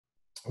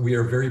We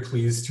are very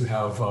pleased to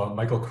have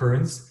Michael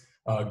Kearns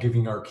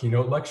giving our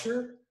keynote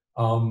lecture.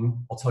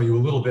 I'll tell you a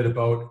little bit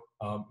about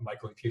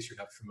Michael in case you're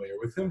not familiar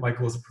with him.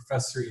 Michael is a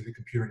professor in the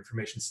Computer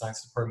Information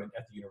Science Department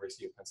at the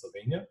University of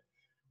Pennsylvania,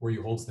 where he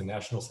holds the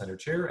National Center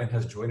Chair and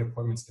has joint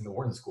appointments in the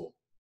Wharton School.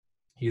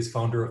 He is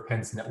founder of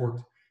Penn's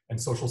Networked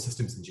and Social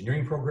Systems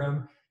Engineering program,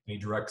 and he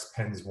directs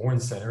Penn's Warren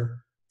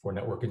Center for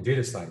Network and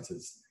Data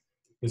Sciences.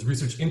 His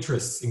research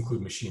interests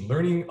include machine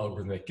learning,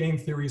 algorithmic game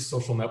theory,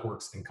 social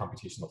networks, and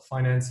computational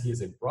finance. He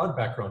has a broad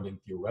background in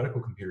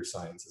theoretical computer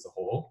science as a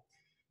whole.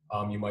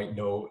 You might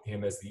know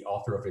him as the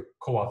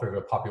co-author of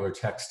a popular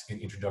text in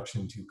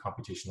Introduction to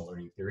Computational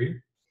Learning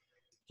Theory.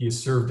 He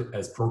has served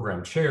as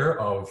program chair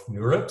of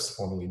NeurIPS,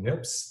 formerly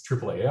NIPS,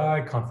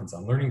 AAAI, Conference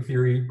on Learning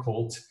Theory,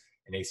 COLT,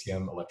 and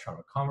ACM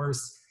Electronic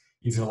Commerce.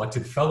 He's an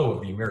elected fellow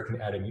of the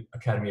American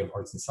Academy of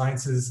Arts and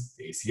Sciences,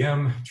 the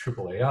ACM,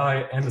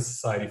 AAAI, and the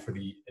Society for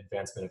the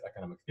Advancement of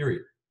Economic Theory.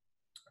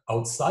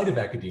 Outside of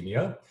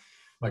academia,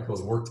 Michael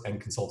has worked and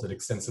consulted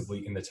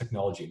extensively in the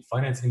technology and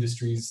finance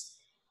industries.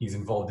 He's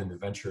involved in the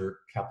Venture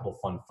Capital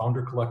Fund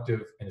Founder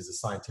Collective and is a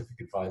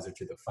scientific advisor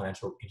to the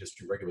Financial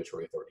Industry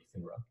Regulatory Authority,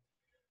 FINRA.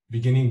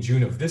 Beginning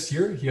June of this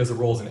year, he has a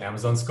role as an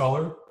Amazon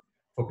scholar,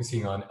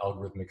 focusing on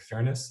algorithmic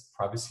fairness,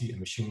 privacy, and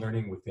machine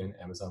learning within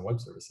Amazon Web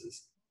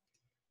Services.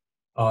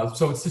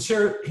 So it's to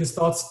share his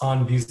thoughts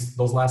on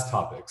those last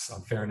topics,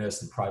 on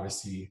fairness and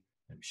privacy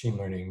and machine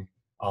learning,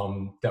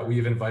 that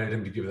we've invited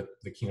him to give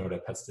the keynote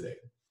at Pets Today.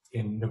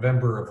 In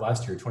November of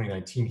last year,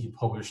 2019, he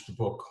published a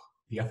book,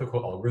 The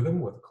Ethical Algorithm,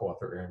 with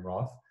co-author Aaron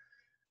Roth,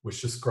 which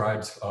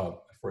describes,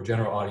 for a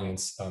general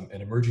audience, an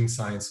emerging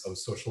science of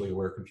socially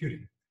aware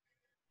computing.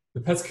 The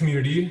pets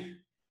community,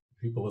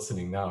 people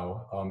listening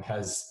now,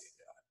 has,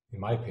 in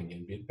my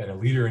opinion, been a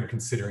leader in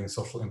considering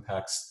social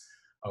impacts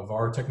of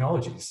our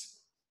technologies.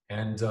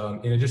 And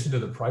in addition to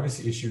the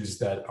privacy issues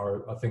that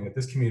are a thing that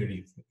this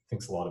community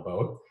thinks a lot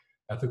about,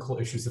 ethical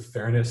issues of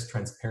fairness,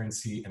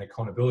 transparency, and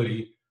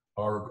accountability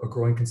are a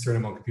growing concern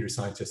among computer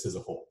scientists as a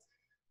whole.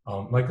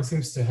 Michael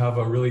seems to have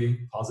a really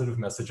positive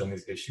message on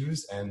these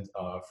issues, and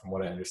from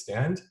what I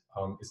understand,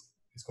 is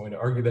going to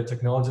argue that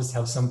technologists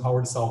have some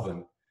power to solve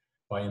them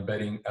by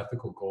embedding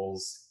ethical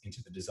goals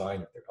into the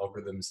design of their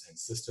algorithms and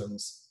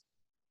systems.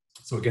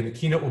 So again, the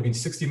keynote will be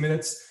 60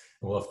 minutes.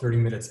 And we'll have 30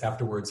 minutes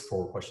afterwards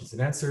for questions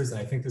and answers. And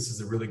I think this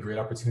is a really great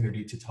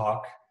opportunity to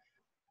talk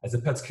as a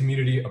pets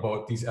community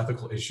about these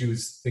ethical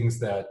issues, things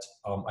that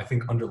I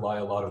think underlie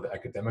a lot of the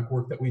academic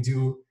work that we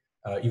do,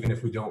 even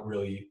if we don't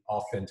really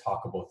often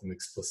talk about them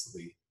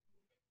explicitly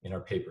in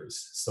our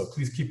papers. So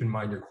please keep in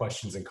mind your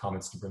questions and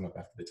comments to bring up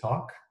after the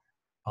talk.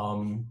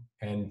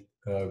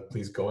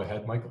 Please go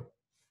ahead, Michael.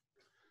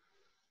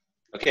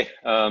 Okay,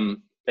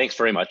 thanks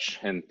very much.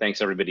 And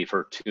thanks everybody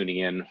for tuning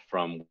in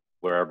from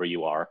wherever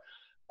you are.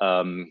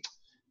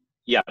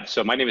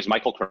 So my name is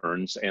Michael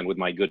Kearns, and with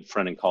my good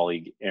friend and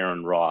colleague,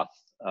 Aaron Roth,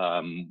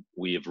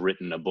 we have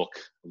written a book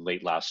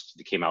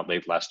that came out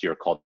late last year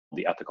called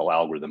The Ethical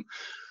Algorithm,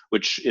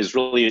 which is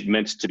really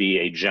meant to be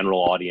a general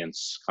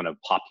audience kind of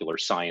popular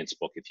science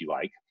book, if you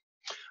like.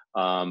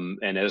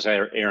 And as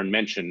Aaron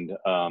mentioned,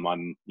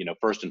 I'm,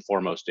 first and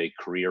foremost a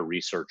career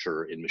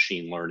researcher in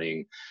machine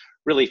learning,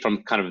 really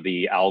from kind of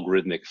the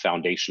algorithmic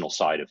foundational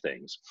side of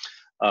things.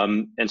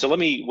 And so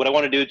what I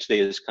want to do today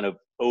is kind of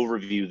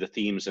overview the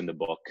themes in the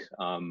book.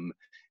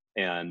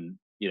 And,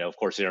 of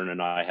course, Aaron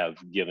and I have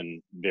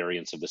given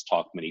variants of this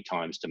talk many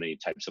times to many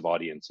types of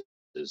audiences.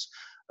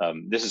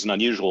 This is an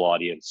unusual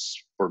audience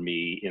for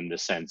me in the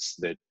sense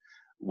that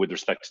with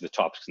respect to the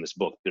topics in this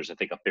book, there's, I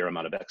think, a fair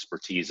amount of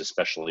expertise,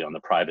 especially on the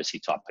privacy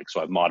topic.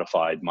 So I've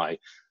modified my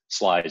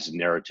slides and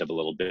narrative a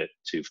little bit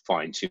to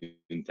fine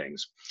tune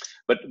things.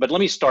 But let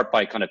me start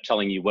by kind of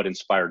telling you what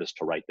inspired us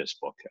to write this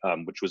book,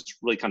 which was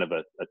really kind of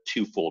a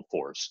twofold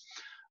force.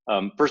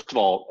 First of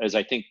all, as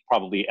I think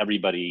probably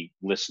everybody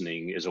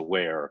listening is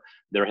aware,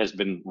 there has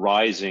been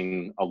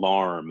rising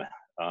alarm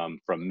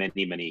from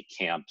many, many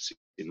camps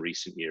in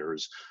recent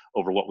years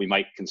over what we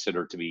might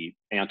consider to be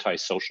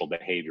antisocial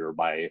behavior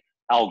by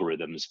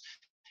algorithms,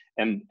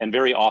 and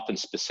very often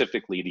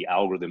specifically the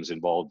algorithms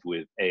involved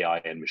with AI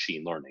and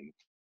machine learning.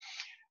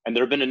 And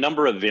there have been a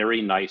number of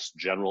very nice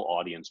general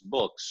audience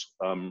books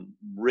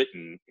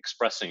written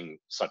expressing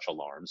such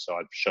alarms. So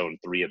I've shown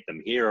 3 of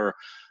them here.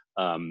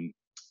 And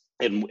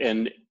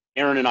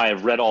Aaron and I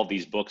have read all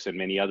these books and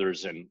many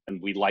others, and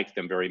we like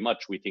them very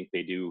much. We think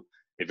they do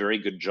a very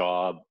good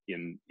job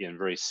in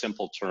very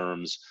simple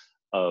terms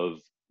of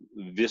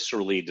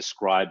viscerally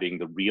describing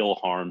the real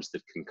harms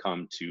that can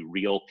come to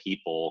real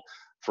people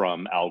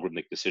from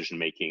algorithmic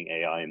decision-making,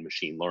 AI, and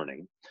machine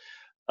learning.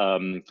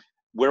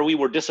 Where we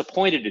were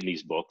disappointed in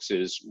these books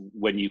is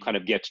when you kind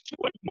of get to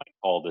what you might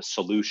call the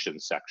solution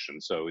section.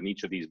 So in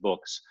each of these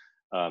books,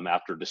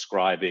 after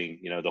describing,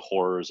 the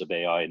horrors of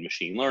AI and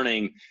machine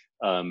learning,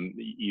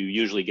 you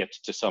usually get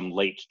to some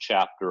late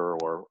chapter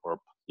or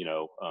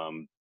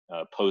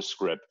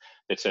postscript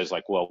that says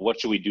like, well,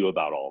 what should we do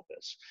about all of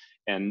this?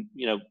 And,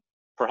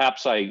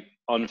 perhaps I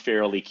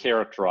unfairly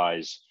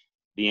characterize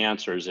the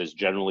answers as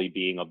generally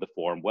being of the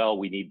form, well,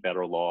 we need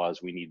better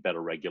laws, we need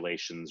better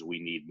regulations, we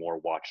need more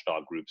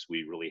watchdog groups,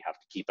 we really have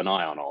to keep an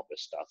eye on all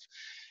this stuff.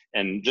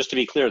 And just to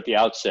be clear at the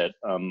outset,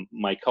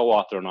 my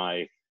co-author and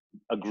I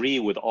agree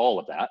with all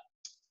of that.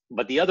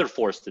 But the other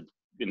force that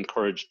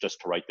encouraged us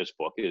to write this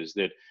book is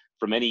that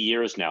for many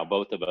years now,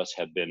 both of us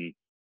have been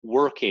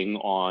working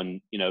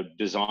on,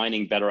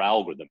 designing better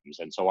algorithms.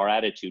 And so our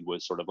attitude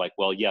was sort of like,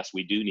 well, yes,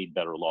 we do need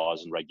better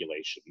laws and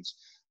regulations,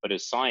 but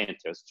as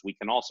scientists, we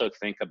can also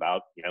think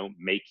about,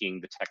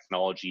 making the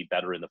technology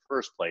better in the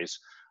first place,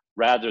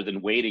 rather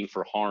than waiting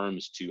for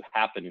harms to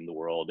happen in the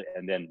world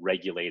and then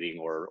regulating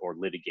or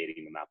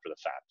litigating them after the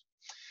fact.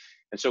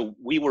 And so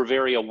we were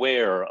very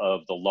aware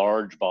of the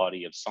large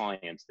body of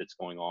science that's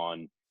going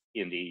on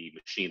in the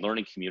machine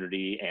learning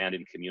community and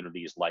in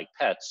communities like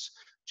PETS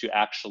to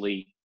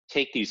actually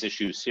take these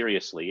issues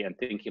seriously and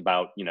think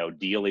about,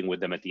 dealing with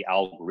them at the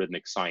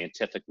algorithmic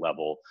scientific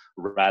level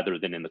rather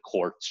than in the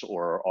courts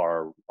or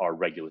our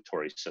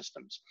regulatory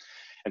systems.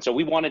 And so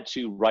we wanted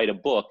to write a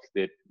book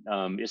that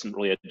isn't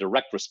really a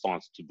direct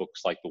response to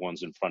books like the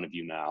ones in front of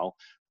you now,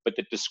 but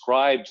that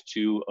described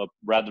to a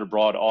rather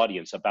broad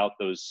audience about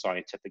those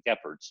scientific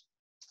efforts,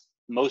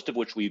 most of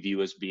which we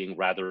view as being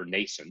rather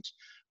nascent,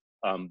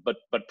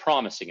 but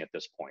promising at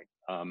this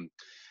point.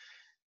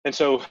 And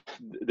so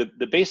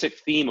the basic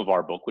theme of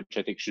our book, which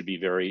I think should be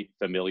very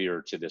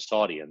familiar to this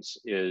audience,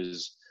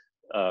 is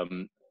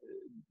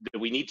that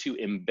we need to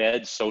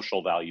embed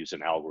social values in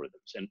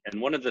algorithms.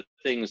 And one of the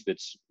things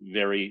that's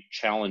very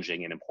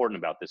challenging and important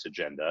about this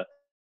agenda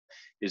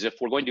is if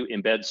we're going to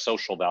embed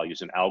social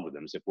values in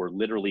algorithms, if we're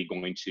literally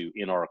going to,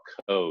 in our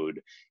code,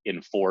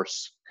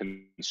 enforce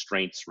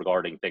constraints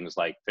regarding things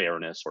like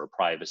fairness or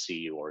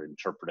privacy or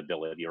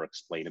interpretability or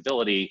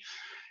explainability,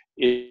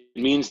 it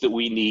means that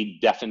we need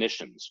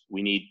definitions.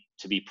 We need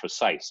to be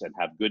precise and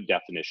have good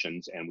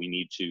definitions, and we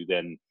need to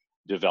then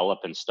develop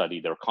and study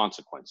their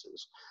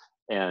consequences.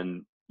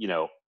 And,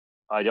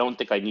 I don't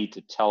think I need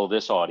to tell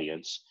this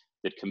audience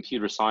that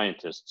computer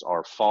scientists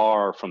are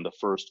far from the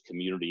first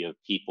community of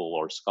people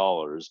or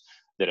scholars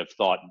that have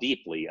thought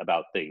deeply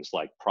about things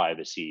like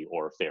privacy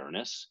or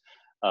fairness.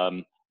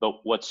 But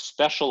what's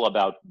special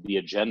about the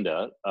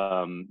agenda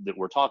that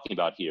we're talking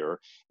about here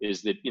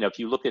is that, if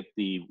you look at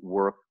the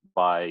work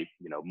by,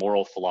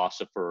 moral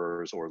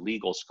philosophers or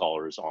legal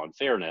scholars on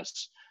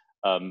fairness,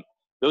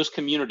 those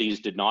communities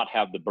did not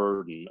have the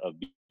burden of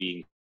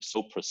being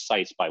so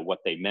precise by what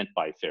they meant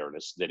by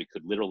fairness that it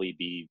could literally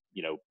be,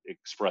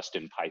 expressed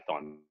in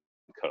Python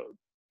code.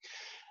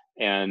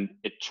 And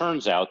it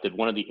turns out that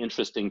one of the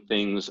interesting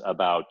things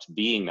about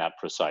being that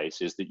precise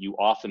is that you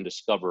often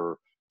discover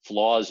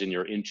flaws in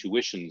your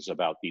intuitions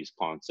about these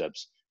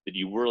concepts that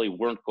you really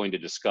weren't going to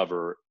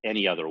discover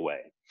any other way.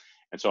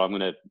 And so I'm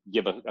going to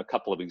give a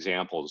couple of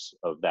examples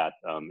of that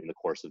in the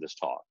course of this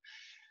talk.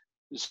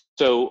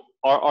 So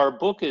our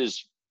book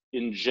is,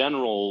 in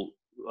general,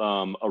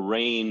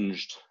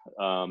 arranged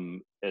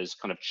as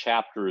kind of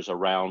chapters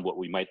around what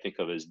we might think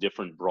of as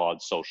different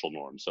broad social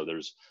norms. So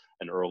there's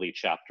an early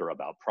chapter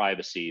about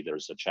privacy,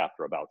 there's a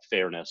chapter about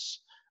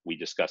fairness, we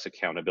discuss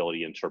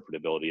accountability,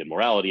 interpretability, and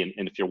morality.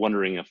 And if you're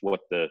wondering if what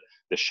the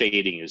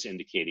shading is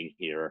indicating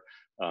here,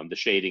 the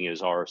shading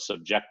is our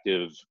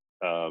subjective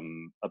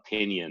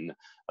opinion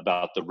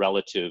about the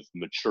relative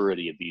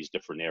maturity of these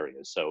different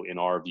areas. So in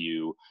our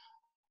view,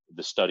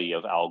 the study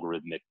of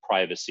algorithmic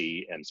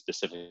privacy, and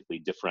specifically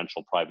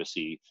differential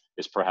privacy,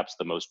 is perhaps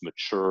the most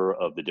mature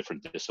of the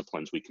different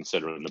disciplines we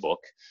consider in the book.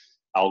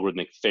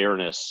 Algorithmic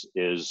fairness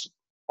is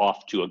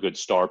off to a good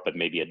start, but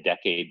maybe a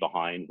decade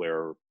behind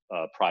where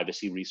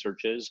privacy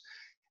research is.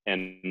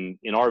 And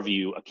in our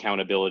view,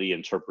 accountability,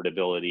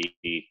 interpretability,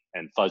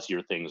 and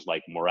fuzzier things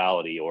like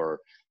morality, or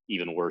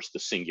even worse, the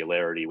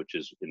singularity, which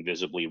is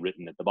invisibly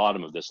written at the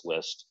bottom of this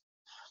list,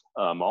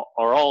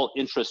 are all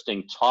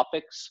interesting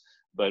topics,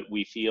 but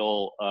we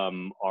feel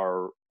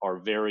are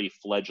very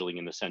fledgling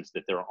in the sense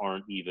that there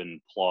aren't even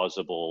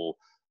plausible,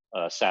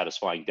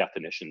 satisfying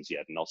definitions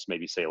yet. And I'll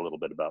maybe say a little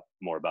bit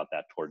more about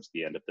that towards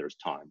the end if there's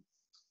time.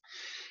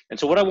 And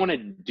so what I want to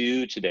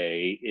do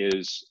today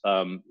is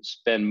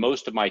spend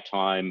most of my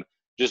time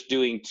just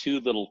doing two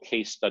little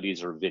case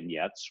studies or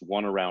vignettes,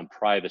 one around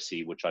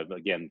privacy, which I've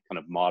again kind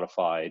of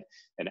modified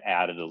and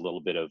added a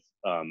little bit of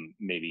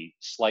maybe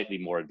slightly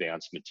more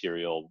advanced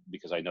material,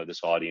 because I know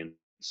this audience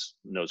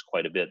knows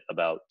quite a bit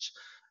about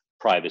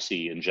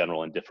privacy in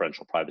general and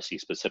differential privacy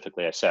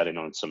specifically. I sat in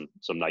on some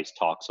nice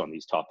talks on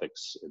these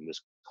topics in this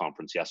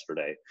conference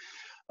yesterday.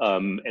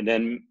 And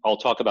then I'll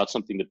talk about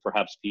something that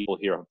perhaps people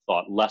here have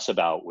thought less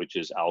about, which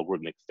is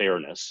algorithmic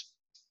fairness.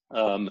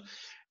 And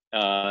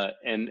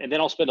then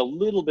I'll spend a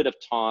little bit of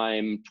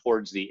time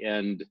towards the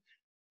end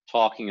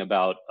talking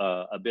about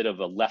a bit of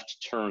a left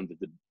turn that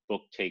the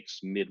book takes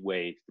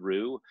midway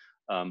through.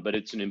 But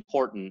it's an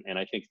important and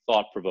I think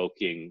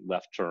thought-provoking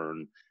left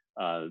turn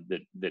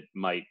that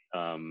might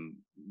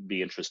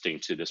be interesting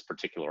to this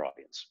particular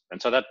audience.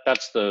 And so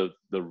that's the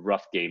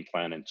rough game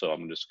plan. And so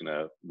I'm just going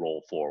to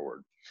roll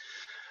forward.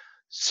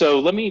 So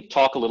let me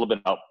talk a little bit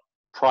about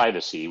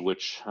privacy,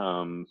 which,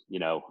 I've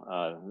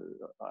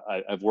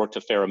worked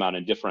a fair amount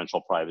in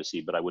differential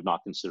privacy, but I would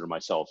not consider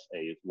myself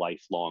a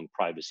lifelong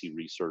privacy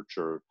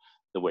researcher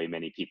the way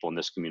many people in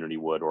this community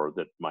would, or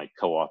that my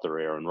co-author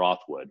Aaron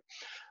Roth would.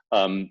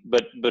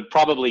 But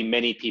probably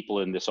many people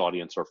in this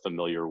audience are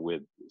familiar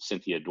with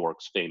Cynthia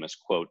Dork's famous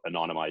quote,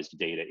 "Anonymized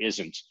data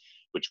isn't,"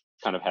 which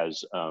kind of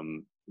has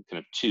kind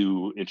of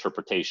two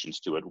interpretations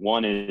to it.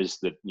 One is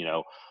that,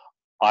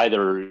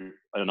 either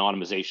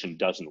anonymization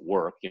doesn't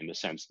work in the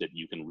sense that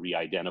you can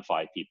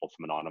re-identify people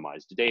from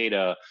anonymized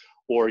data,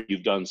 or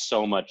you've done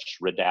so much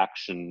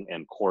redaction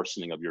and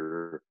coarsening of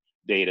your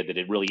data that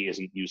it really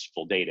isn't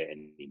useful data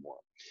anymore.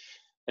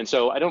 And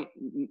so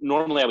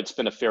normally I would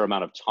spend a fair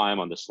amount of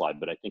time on this slide,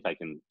 but I think I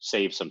can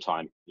save some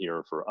time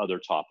here for other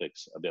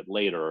topics a bit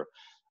later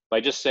by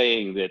just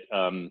saying that,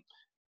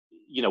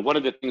 one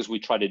of the things we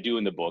try to do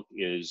in the book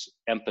is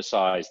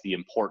emphasize the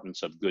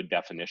importance of good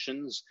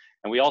definitions.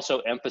 And we also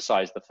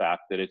emphasize the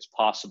fact that it's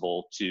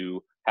possible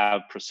to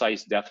have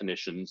precise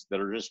definitions that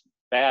are just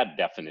bad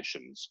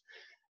definitions.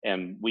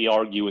 And we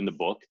argue in the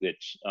book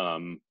that,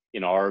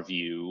 in our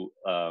view,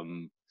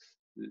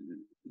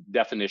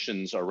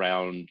 definitions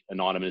around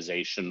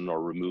anonymization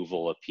or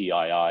removal of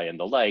PII and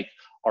the like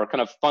are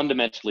kind of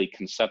fundamentally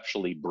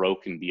conceptually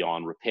broken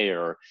beyond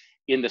repair,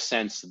 in the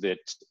sense that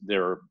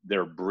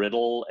they're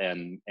brittle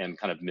and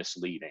kind of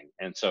misleading.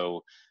 And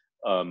so,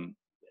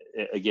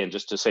 again,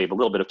 just to save a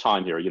little bit of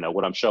time here,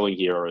 what I'm showing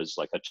here is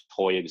like a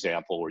toy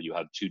example where you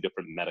have two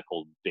different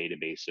medical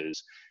databases,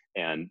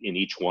 and in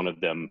each one of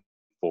them,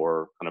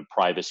 for kind of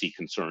privacy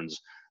concerns,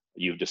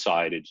 you've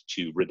decided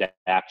to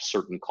redact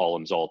certain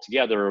columns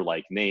altogether,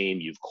 like name.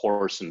 You've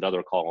coarsened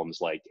other columns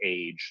like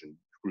age and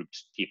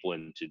grouped people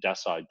into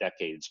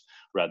decades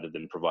rather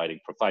than providing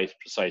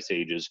precise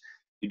ages.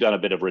 You've done a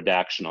bit of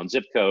redaction on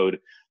zip code,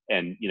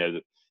 and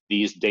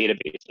these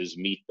databases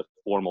meet the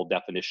formal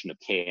definition of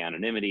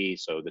k-anonymity.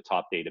 So the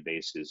top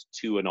database is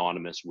 2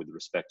 anonymous with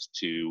respect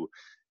to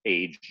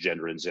age,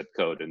 gender, and zip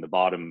code, and the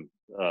bottom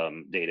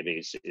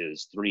database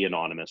is 3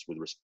 anonymous with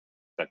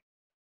respect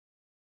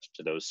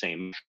to those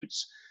same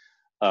attributes.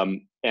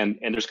 And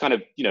there's kind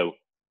of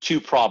two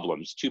big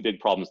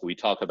problems that we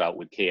talk about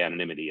with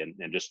k-anonymity, and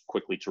just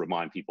quickly to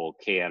remind people,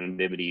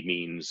 k-anonymity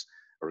means,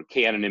 or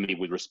k-anonymity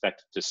with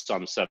respect to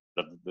some subset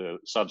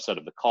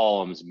of the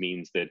columns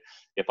means that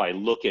if I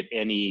look at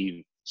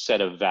any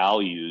set of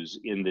values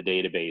in the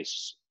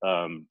database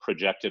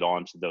projected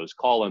onto those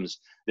columns,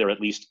 there are at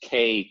least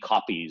k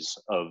copies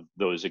of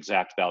those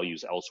exact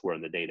values elsewhere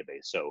in the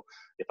database. So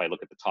if I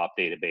look at the top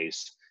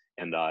database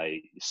and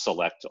I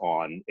select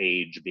on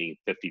age being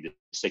 50 to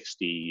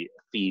 60,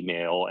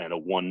 female, and a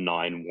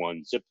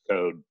 191 zip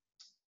code,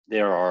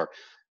 there are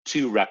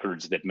 2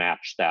 records that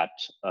match that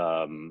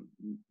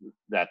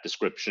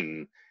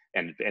description,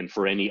 and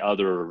for any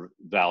other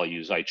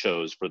values I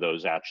chose for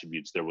those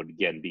attributes, there would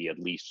again be at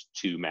least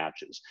 2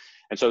 matches.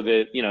 And so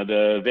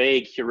the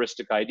vague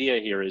heuristic idea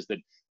here is that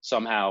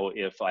somehow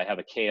if I have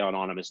a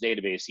k-anonymous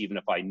database, even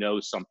if I know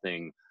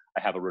something,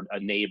 I have a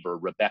neighbor,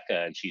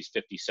 Rebecca, and she's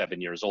 57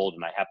 years old,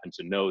 and I happen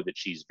to know that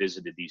she's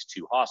visited these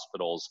 2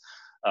 hospitals,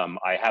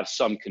 I have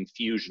some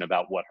confusion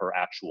about what her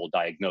actual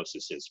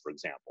diagnosis is, for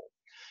example.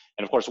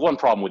 And of course, one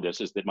problem with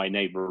this is that my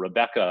neighbor,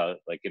 Rebecca,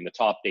 like in the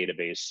top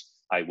database,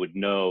 I would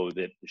know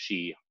that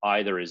she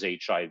either is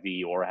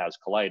HIV or has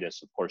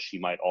colitis. Of course, she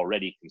might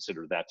already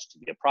consider that to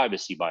be a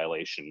privacy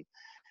violation.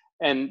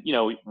 And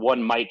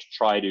one might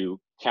try to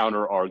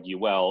counter argue,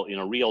 well, in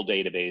a real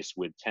database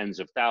with tens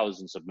of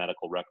thousands of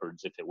medical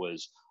records, if it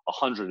was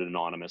 100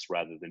 anonymous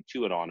rather than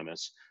 2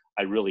 anonymous,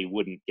 I really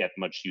wouldn't get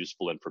much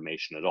useful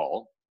information at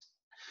all.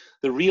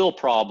 The real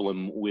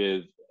problem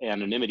with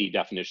anonymity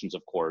definitions,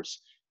 of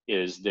course,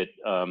 is that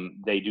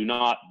they do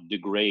not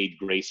degrade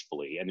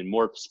gracefully. And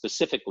more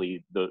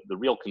specifically, the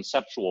real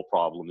conceptual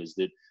problem is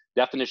that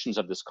definitions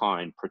of this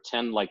kind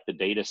pretend like the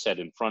data set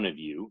in front of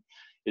you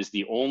is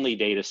the only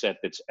data set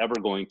that's ever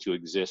going to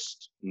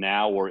exist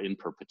now or in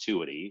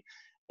perpetuity.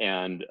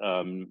 And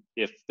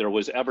if there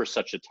was ever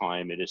such a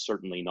time, it is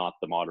certainly not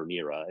the modern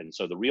era. And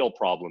so the real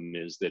problem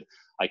is that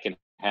I can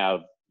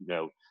have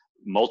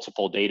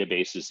multiple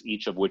databases,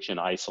 each of which in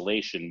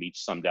isolation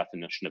meets some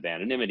definition of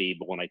anonymity.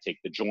 But when I take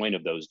the join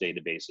of those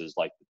databases,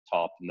 like the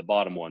top and the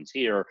bottom ones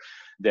here,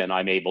 then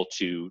I'm able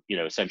to,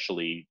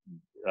 essentially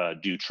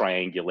do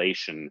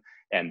triangulation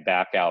and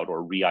back out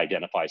or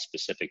re-identify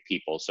specific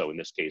people. So in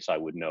this case, I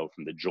would know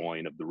from the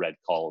join of the red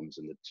columns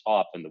in the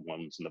top and the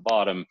ones in the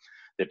bottom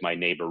that my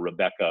neighbor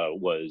Rebecca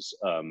was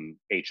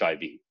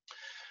HIV.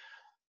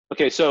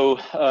 Okay, so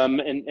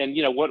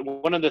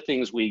one of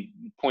the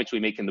points we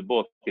make in the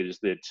book is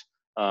that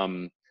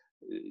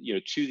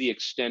to the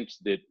extent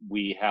that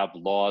we have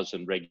laws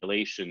and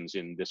regulations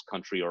in this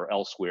country or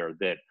elsewhere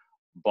that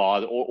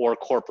bother, or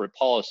corporate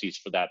policies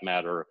for that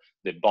matter,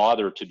 that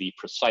bother to be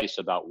precise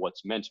about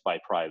what's meant by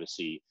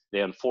privacy,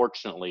 they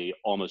unfortunately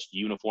almost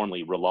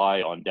uniformly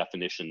rely on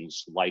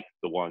definitions like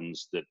the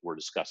ones that we're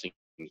discussing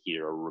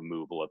here,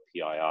 removal of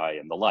PII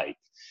and the like.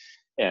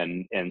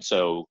 And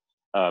so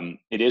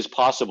It is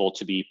possible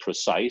to be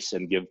precise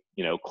and give,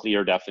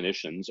 clear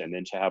definitions and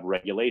then to have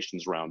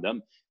regulations around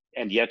them,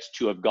 and yet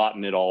to have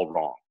gotten it all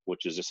wrong,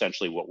 which is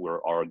essentially what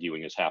we're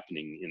arguing is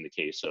happening in the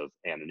case of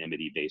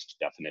anonymity-based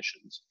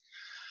definitions.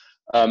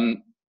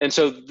 And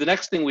so the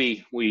next thing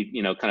we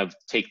kind of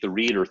take the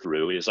reader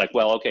through is like,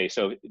 well, okay,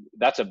 so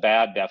that's a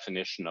bad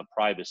definition of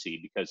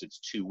privacy because it's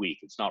too weak.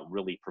 It's not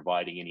really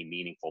providing any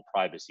meaningful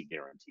privacy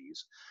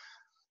guarantees.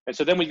 And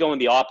so then we go in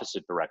the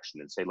opposite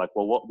direction and say, like,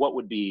 well, what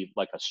would be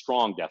like a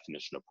strong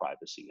definition of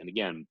privacy? And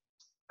again,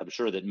 I'm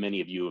sure that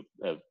many of you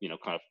have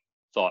kind of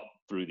thought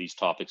through these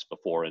topics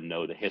before and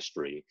know the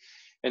history.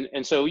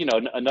 And so,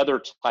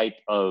 another type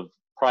of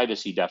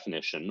privacy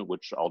definition,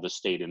 which I'll just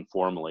state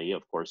informally,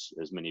 of course,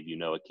 as many of you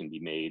know, it can be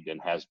made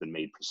and has been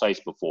made precise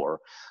before.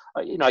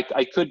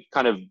 I could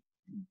kind of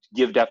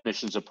give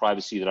definitions of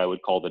privacy that I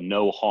would call the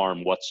no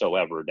harm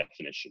whatsoever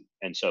definition.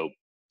 And so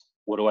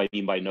what do I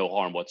mean by no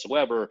harm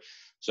whatsoever?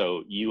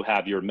 So you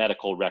have your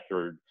medical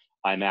record.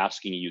 I'm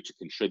asking you to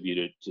contribute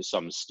it to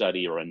some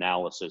study or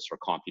analysis or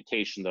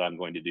computation that I'm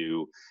going to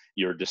do.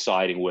 You're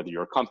deciding whether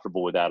you're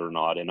comfortable with that or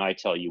not. And I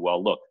tell you,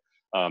 well, look,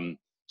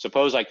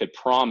 suppose I could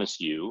promise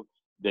you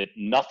that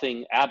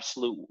nothing,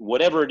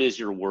 whatever it is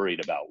you're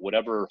worried about,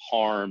 whatever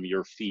harm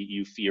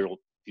you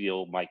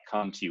feel might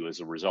come to you as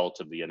a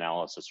result of the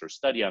analysis or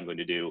study I'm going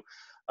to do,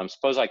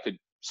 suppose I could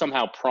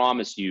somehow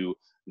promise you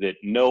that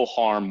no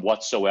harm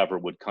whatsoever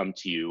would come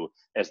to you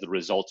as the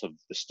result of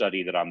the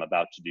study that I'm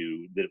about to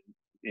do that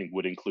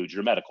would include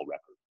your medical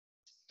record.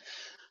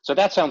 So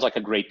that sounds like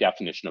a great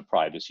definition of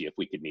privacy if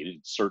we could meet it.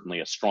 It's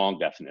certainly a strong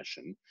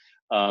definition.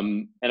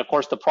 And of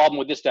course, the problem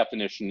with this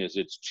definition is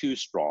it's too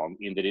strong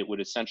in that it would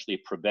essentially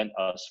prevent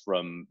us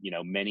from,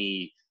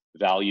 many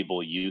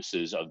valuable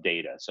uses of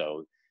data.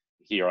 So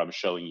here I'm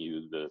showing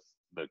you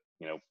the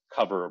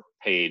cover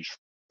page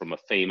from a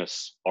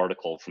famous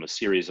article, from a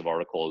series of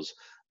articles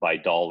by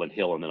Dahl and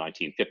Hill in the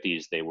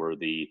 1950s. They were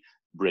the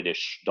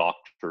British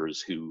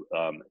doctors who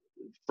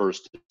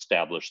first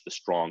established the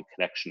strong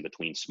connection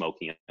between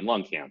smoking and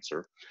lung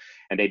cancer.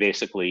 And they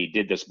basically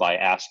did this by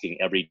asking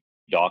every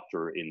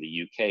doctor in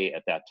the UK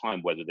at that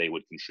time whether they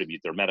would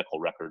contribute their medical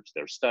record to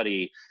their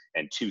study,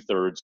 and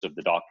 2/3 of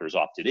the doctors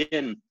opted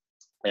in.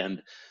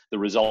 And the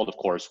result, of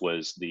course,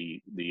 was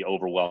the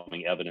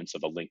overwhelming evidence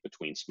of a link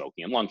between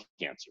smoking and lung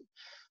cancer.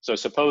 So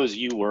suppose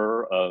you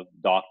were a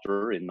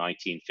doctor in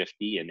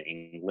 1950 in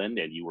England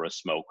and you were a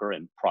smoker,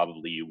 and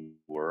probably you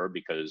were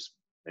because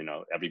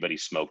everybody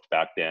smoked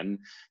back then.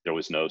 There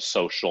was no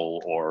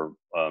social or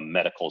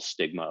medical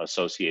stigma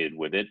associated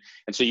with it.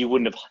 And so you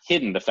wouldn't have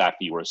hidden the fact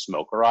that you were a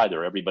smoker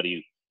either.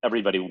 Everybody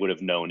would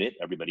have known it.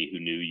 Everybody who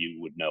knew you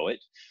would know it.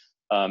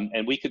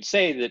 And we could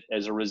say that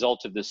as a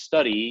result of this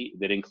study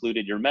that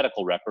included your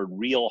medical record,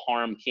 real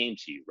harm came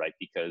to you, right?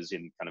 Because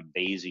in kind of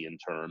Bayesian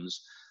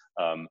terms,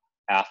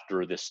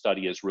 after this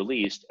study is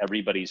released,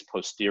 everybody's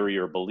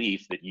posterior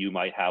belief that you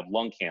might have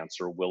lung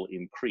cancer will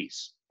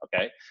increase,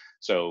 okay?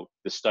 So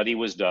the study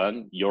was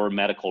done, your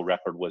medical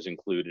record was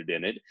included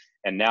in it,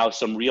 and now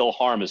some real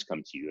harm has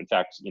come to you. In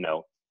fact,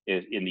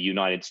 in the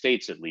United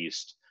States at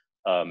least,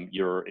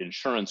 your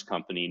insurance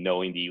company,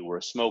 knowing that you were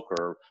a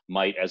smoker,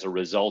 might, as a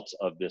result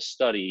of this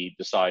study,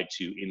 decide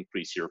to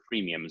increase your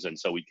premiums. And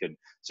so we could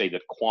say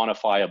that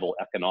quantifiable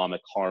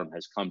economic harm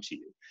has come to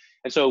you.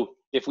 And so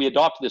if we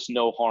adopt this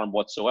no harm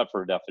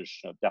whatsoever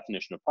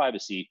definition of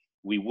privacy,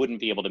 we wouldn't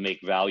be able to make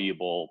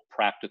valuable,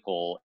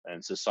 practical,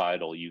 and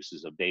societal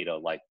uses of data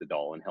like the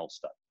Dahl and Hill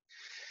study.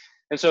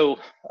 And so,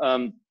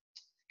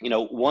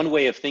 one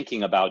way of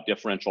thinking about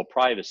differential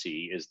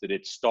privacy is that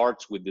it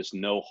starts with this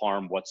no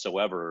harm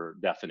whatsoever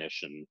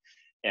definition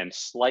and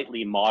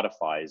slightly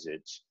modifies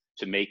it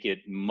to make it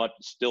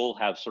still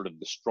have sort of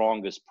the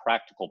strongest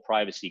practical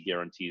privacy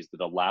guarantees that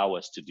allow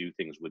us to do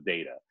things with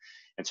data.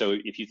 And so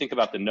if you think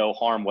about the no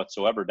harm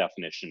whatsoever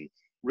definition,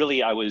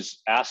 really I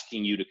was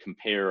asking you to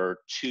compare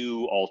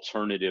two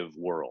alternative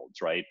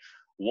worlds, right?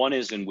 One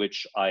is in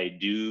which I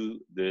do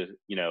the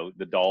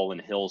Dahl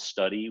and Hill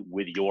study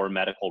with your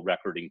medical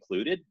record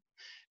included.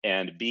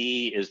 And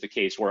B is the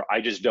case where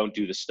I just don't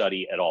do the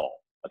study at all,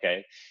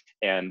 okay?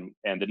 And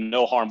the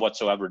no harm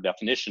whatsoever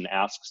definition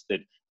asks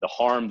that the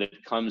harm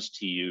that comes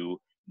to you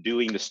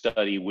doing the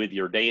study with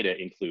your data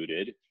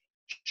included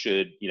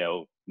should,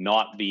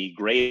 not be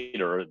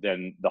greater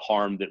than the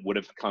harm that would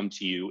have come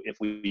to you if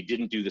we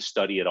didn't do the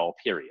study at all,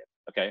 period,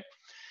 okay?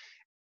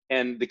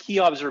 And the key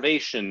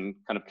observation,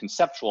 kind of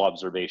conceptual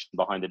observation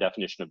behind the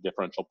definition of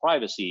differential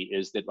privacy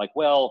is that,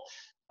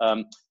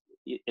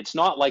 it's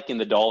not like in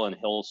the Dahl and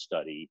Hill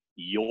study,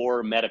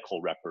 your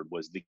medical record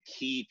was the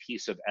key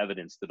piece of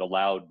evidence that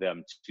allowed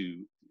them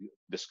to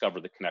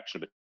discover the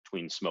connection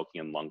between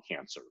smoking and lung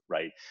cancer,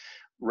 right?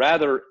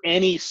 Rather,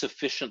 any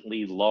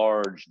sufficiently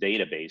large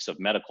database of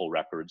medical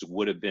records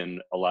would have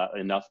been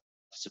enough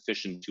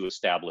sufficient to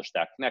establish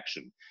that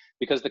connection,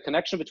 because the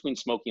connection between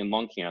smoking and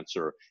lung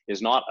cancer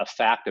is not a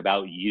fact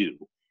about you.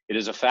 It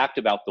is a fact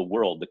about the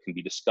world that can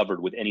be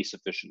discovered with any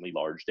sufficiently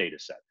large data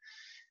set.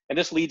 And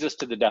this leads us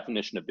to the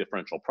definition of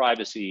differential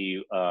privacy,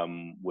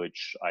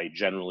 which I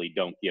generally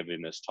don't give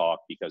in this talk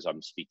because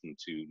I'm speaking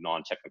to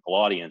non-technical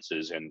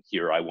audiences, and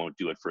here I won't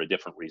do it for a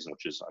different reason,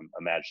 which is I'm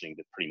imagining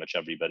that pretty much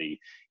everybody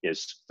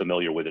is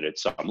familiar with it at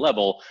some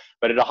level.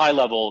 But at a high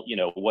level, you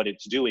know, what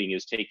it's doing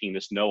is taking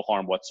this no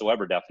harm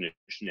whatsoever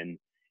definition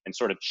and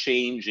sort of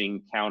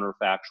changing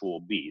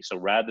counterfactual B. So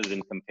rather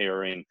than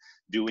comparing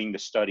doing the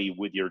study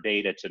with your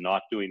data to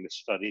not doing the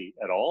study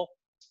at all,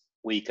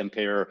 we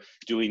compare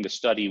doing the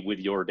study with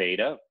your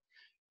data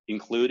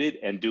included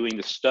and doing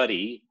the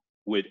study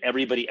with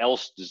everybody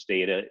else's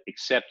data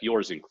except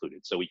yours included.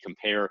 So we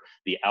compare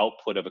the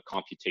output of a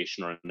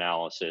computation or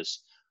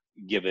analysis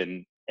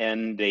given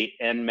n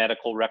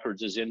medical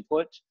records as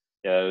input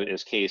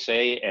as case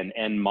A, and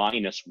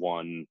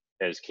n-1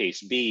 as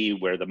case B,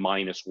 where the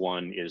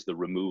 -1 is the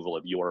removal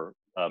of your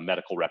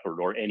medical record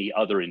or any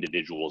other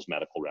individual's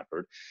medical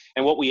record.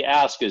 And what we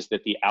ask is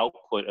that the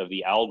output of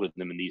the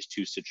algorithm in these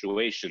two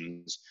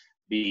situations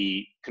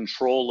be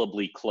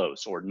controllably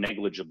close or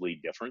negligibly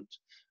different.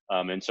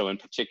 And so in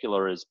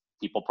particular, as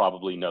people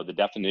probably know, the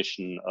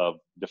definition of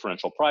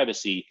differential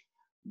privacy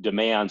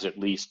demands, at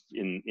least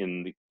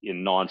in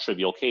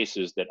non-trivial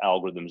cases, that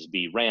algorithms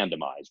be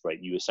randomized,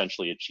 right? You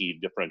essentially achieve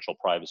differential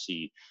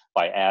privacy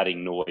by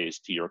adding noise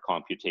to your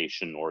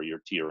computation or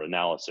to your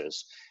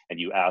analysis. And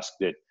you ask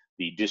that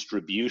the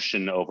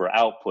distribution over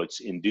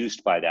outputs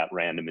induced by that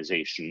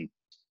randomization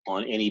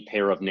on any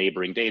pair of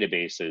neighboring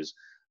databases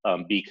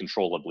be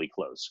controllably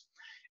close.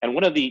 And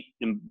one of the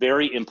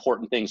very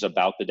important things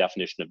about the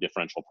definition of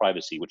differential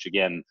privacy, which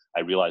again,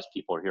 I realize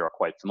people here are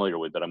quite familiar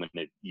with, but I'm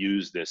going to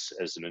use this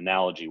as an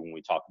analogy when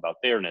we talk about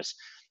fairness,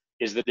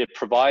 is that it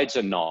provides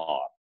a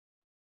knob,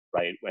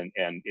 right?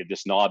 And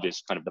this knob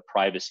is kind of the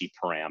privacy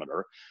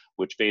parameter,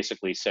 which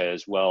basically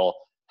says, well,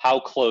 how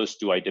close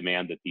do I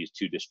demand that these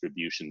two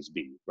distributions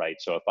be, right?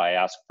 So if I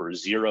ask for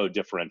 0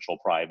 differential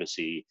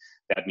privacy,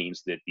 that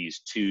means that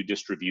these two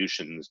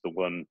distributions, the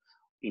one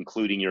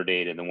including your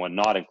data and the one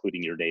not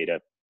including your data,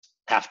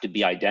 have to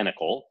be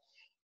identical.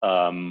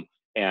 And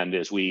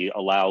as we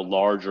allow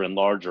larger and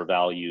larger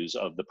values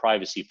of the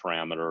privacy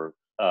parameter,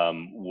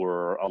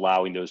 we're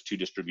allowing those two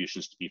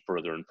distributions to be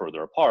further and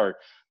further apart.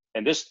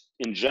 And this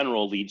in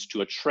general leads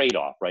to a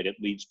trade-off, right? It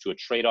leads to a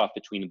trade-off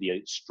between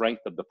the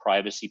strength of the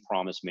privacy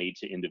promise made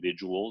to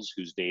individuals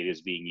whose data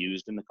is being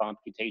used in the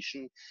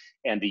computation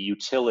and the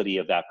utility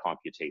of that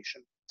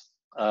computation.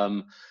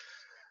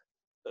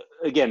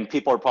 Again,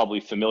 people are probably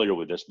familiar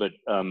with this, but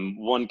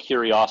one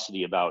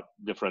curiosity about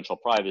differential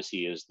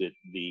privacy is that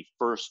the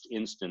first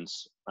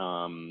instance,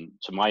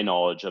 to my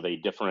knowledge, of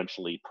a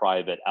differentially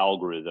private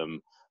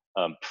algorithm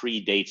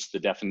predates the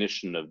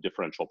definition of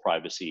differential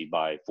privacy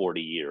by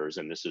 40 years.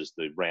 And this is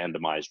the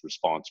randomized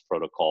response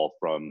protocol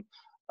from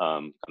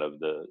kind of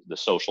the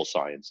social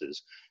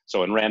sciences.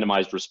 So in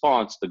randomized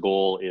response, the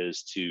goal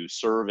is to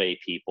survey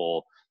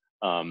people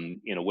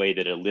in a way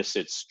that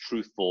elicits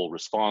truthful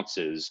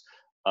responses,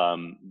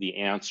 the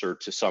answer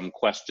to some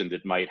question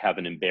that might have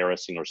an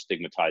embarrassing or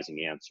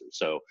stigmatizing answer.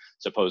 So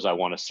suppose I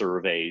want to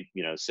survey,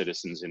 you know,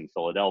 citizens in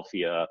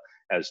Philadelphia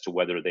as to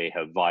whether they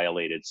have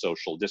violated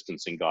social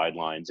distancing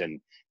guidelines, and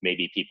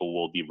maybe people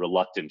will be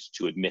reluctant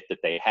to admit that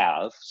they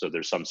have. So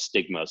there's some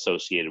stigma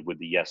associated with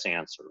the yes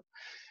answer.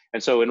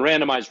 And so in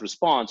randomized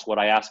response, what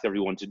I ask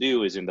everyone to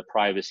do is in the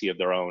privacy of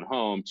their own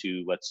home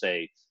to, let's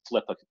say,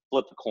 flip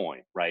a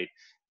coin, right?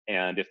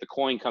 And if the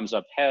coin comes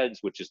up heads,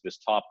 which is this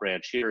top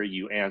branch here,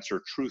 you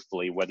answer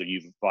truthfully whether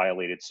you've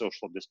violated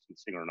social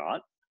distancing or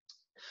not.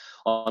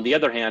 On the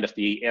other hand, if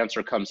the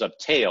answer comes up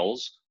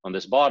tails on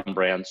this bottom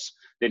branch,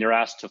 then you're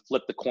asked to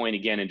flip the coin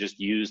again and just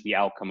use the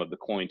outcome of the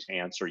coin to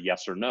answer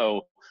yes or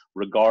no,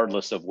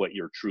 regardless of what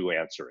your true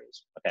answer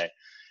is, okay?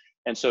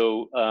 And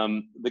so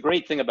the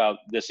great thing about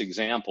this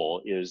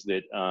example is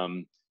that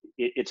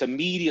it's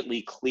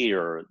immediately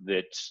clear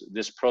that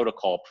this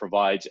protocol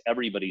provides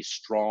everybody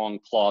strong,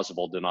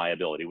 plausible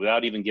deniability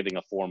without even giving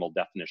a formal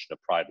definition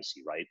of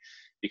privacy, right?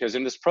 Because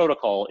in this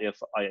protocol,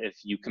 if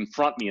you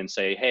confront me and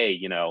say, hey,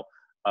 you know,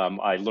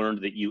 I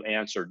learned that you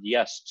answered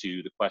yes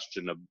to the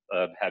question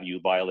of have you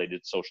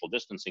violated social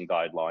distancing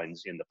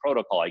guidelines in the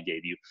protocol I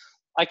gave you,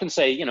 I can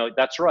say, you know,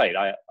 that's right.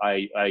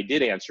 I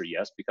did answer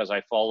yes because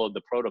I followed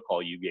the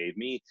protocol you gave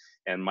me,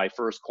 and my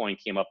first coin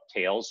came up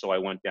tails, so I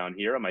went down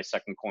here, and my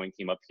second coin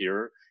came up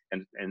here,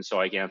 and so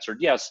I answered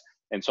yes.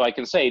 And so I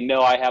can say,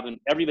 no, I haven't.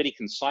 Everybody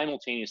can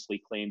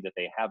simultaneously claim that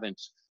they haven't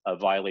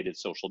violated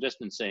social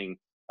distancing,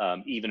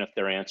 even if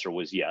their answer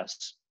was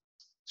yes.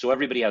 So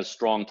everybody has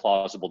strong,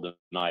 plausible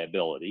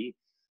deniability,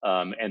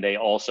 and they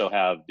also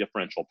have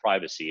differential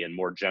privacy. And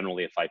more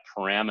generally, if I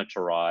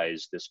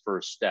parameterize this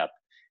first step,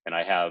 and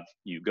I have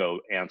you go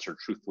answer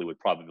truthfully with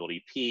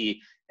probability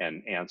P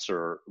and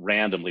answer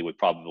randomly with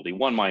probability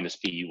 1 minus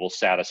P, you will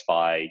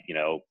satisfy, you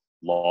know,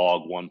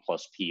 log 1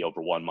 plus P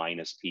over 1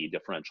 minus P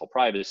differential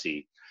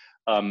privacy.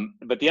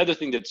 But the other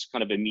thing that's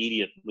kind of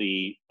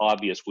immediately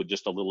obvious with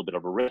just a little bit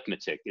of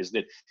arithmetic is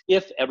that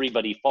if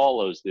everybody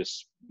follows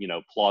this, you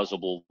know,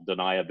 plausible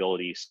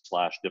deniability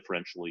 /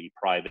 differentially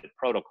private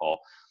protocol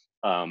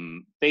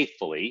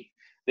faithfully,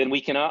 then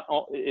we can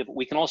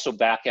also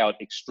back out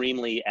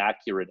extremely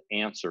accurate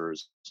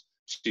answers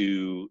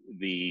to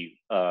the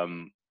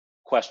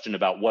question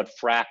about what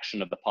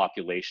fraction of the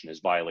population has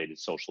violated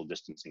social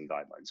distancing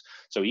guidelines.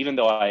 So even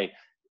though I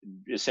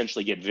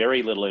essentially get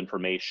very little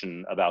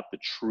information about the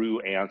true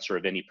answer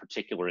of any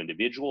particular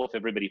individual, if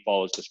everybody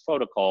follows this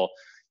protocol,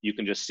 you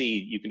can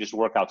just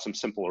work out some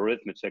simple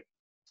arithmetic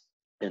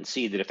and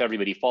see that if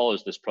everybody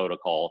follows this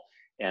protocol,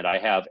 and I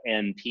have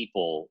n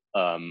people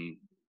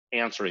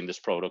answering this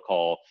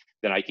protocol,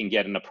 then I can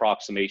get an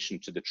approximation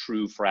to the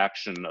true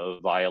fraction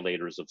of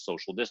violators of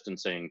social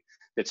distancing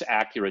that's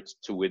accurate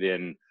to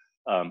within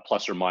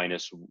plus or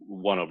minus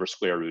 1 over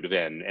square root of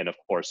n, and of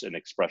course an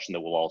expression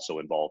that will also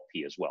involve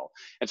p as well.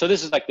 And so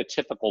this is like the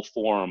typical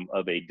form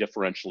of a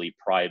differentially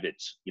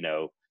private,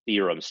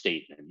 theorem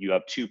statement. You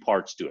have two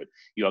parts to it.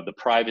 You have the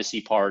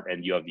privacy part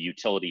and you have the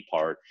utility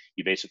part.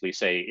 You basically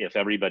say if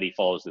everybody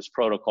follows this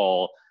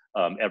protocol,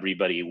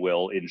 everybody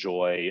will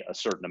enjoy a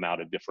certain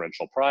amount of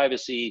differential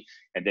privacy.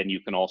 And then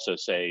you can also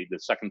say the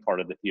second part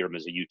of the theorem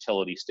is a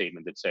utility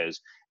statement that says,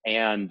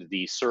 and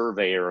the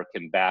surveyor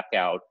can back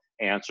out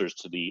answers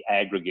to the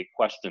aggregate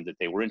question that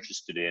they were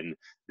interested in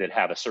that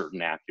have a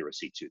certain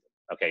accuracy to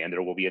them. Okay, and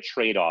there will be a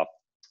trade-off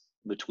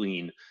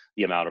between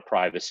the amount of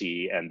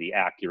privacy and the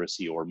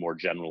accuracy, or more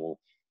generally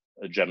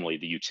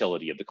the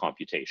utility of the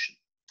computation.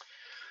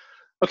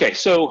 Okay,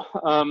 so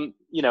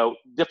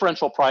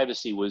differential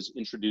privacy was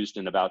introduced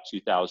in about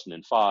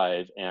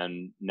 2005,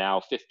 and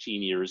now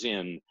 15 years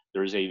in,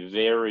 there is a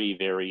very,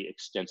 very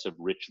extensive,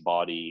 rich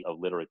body of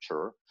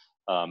literature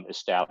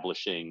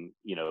establishing,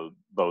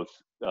 both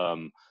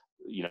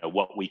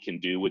what we can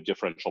do with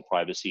differential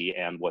privacy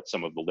and what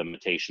some of the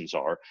limitations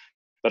are.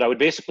 But I would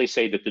basically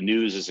say that the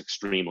news is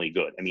extremely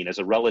good. I mean, as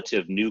a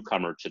relative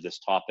newcomer to this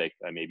topic,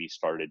 I maybe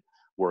started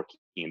working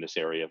in this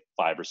area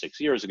 5 or 6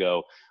 years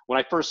ago. When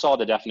I first saw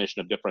the definition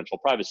of differential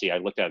privacy, I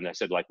looked at it and I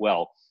said, like,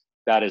 well,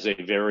 that is a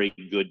very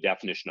good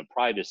definition of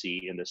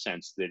privacy, in the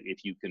sense that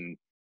if you can,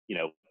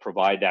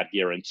 provide that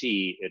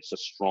guarantee, it's a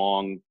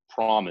strong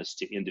promise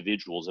to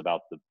individuals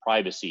about the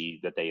privacy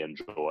that they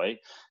enjoy.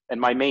 And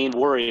my main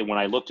worry when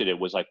I looked at it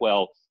was like,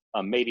 well,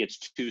 maybe it's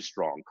too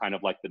strong, kind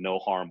of like the no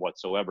harm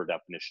whatsoever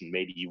definition.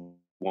 Maybe you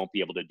won't be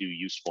able to do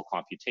useful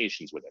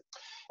computations with it.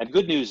 And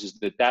good news is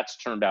that that's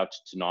turned out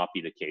to not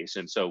be the case.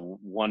 And so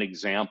one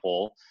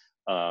example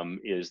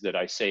is that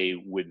I say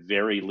with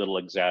very little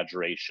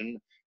exaggeration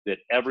that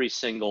every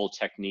single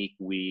technique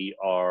we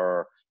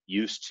are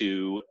used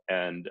to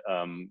and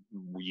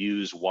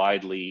use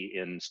widely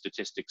in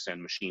statistics and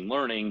machine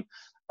learning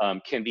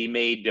can be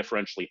made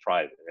differentially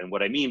private. And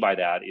what I mean by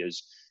that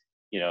is,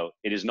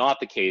 it is not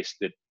the case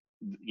that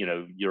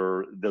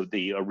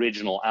the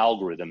original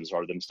algorithms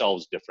are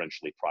themselves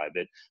differentially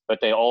private, but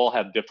they all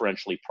have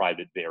differentially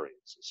private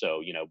variants.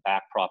 So,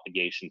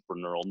 backpropagation for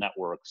neural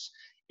networks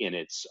in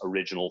its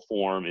original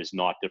form is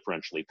not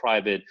differentially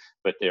private,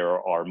 but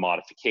there are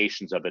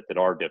modifications of it that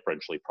are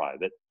differentially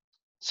private.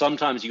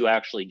 Sometimes you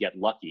actually get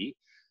lucky.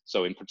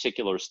 So in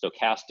particular,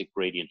 stochastic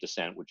gradient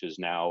descent, which is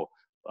now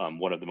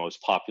one of the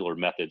most popular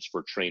methods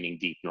for training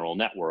deep neural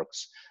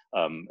networks.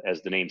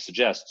 As the name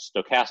suggests,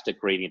 stochastic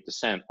gradient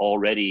descent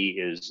already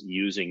is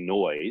using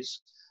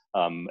noise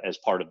as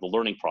part of the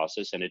learning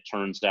process. And it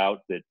turns out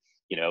that,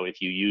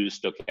 if you use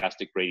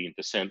stochastic gradient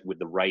descent with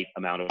the right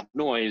amount of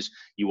noise,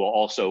 you will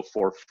also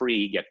for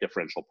free get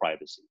differential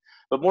privacy.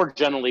 But more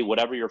generally,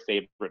 whatever your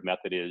favorite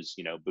method is,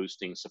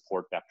 boosting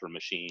support vector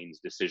machines,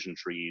 decision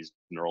trees,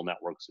 neural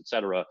networks,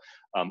 etc.,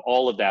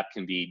 all of that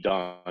can be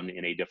done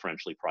in a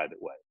differentially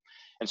private way.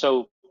 And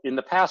so in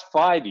the past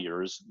 5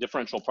 years,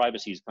 differential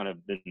privacy has kind of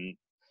been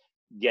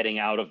getting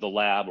out of the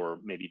lab, or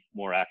maybe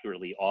more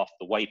accurately off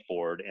the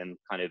whiteboard, and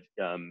kind of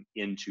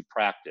into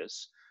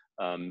practice.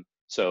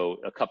 So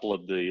a couple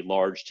of the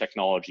large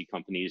technology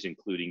companies,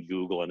 including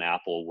Google and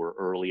Apple, were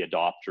early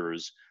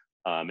adopters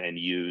and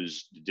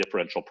used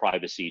differential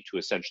privacy to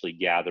essentially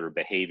gather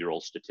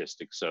behavioral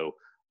statistics. So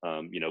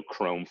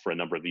Chrome for a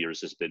number of years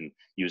has been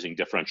using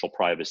differential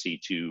privacy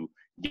to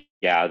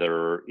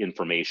gather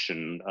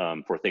information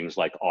for things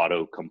like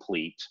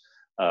autocomplete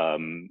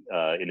in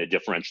a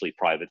differentially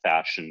private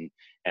fashion.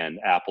 And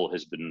Apple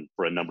has been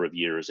for a number of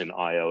years in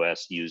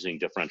iOS using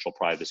differential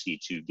privacy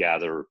to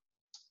gather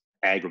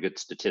aggregate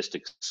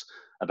statistics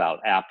about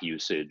app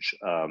usage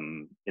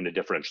in a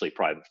differentially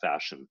private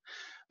fashion.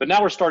 But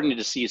now we're starting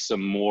to see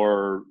some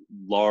more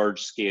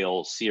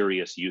large-scale,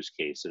 serious use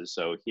cases.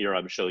 So here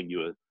I'm showing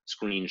you a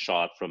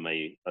screenshot from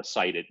a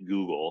site at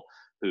Google,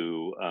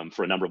 who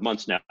for a number of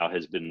months now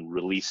has been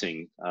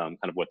releasing kind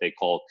of what they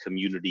call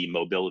community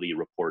mobility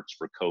reports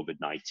for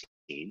COVID-19.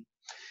 And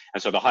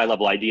so the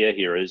high-level idea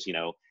here is,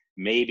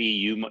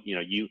 maybe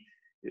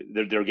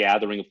they're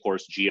gathering, of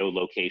course,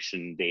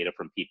 geolocation data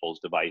from people's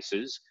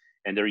devices,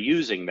 and they're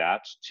using that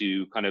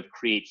to kind of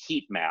create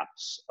heat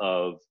maps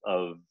of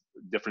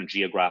different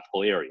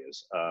geographical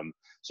areas.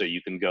 So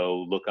you can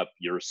go look up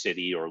your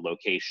city or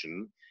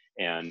location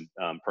and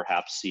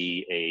perhaps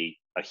see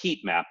a heat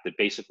map that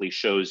basically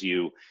shows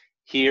you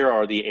here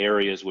are the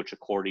areas which,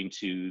 according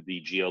to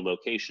the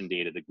geolocation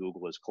data that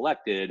Google has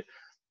collected,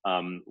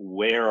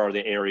 where are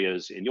the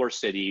areas in your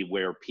city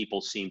where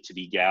people seem to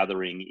be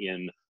gathering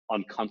in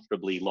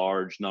uncomfortably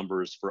large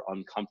numbers for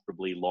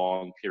uncomfortably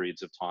long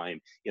periods of time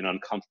in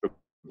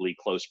uncomfortably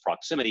close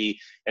proximity,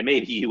 and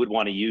maybe you would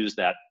want to use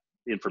that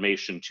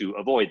information to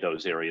avoid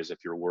those areas if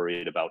you're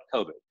worried about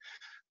COVID.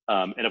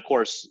 And of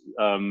course,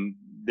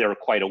 they're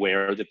quite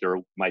aware that there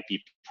might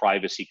be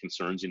privacy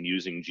concerns in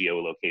using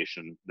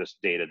geolocation, this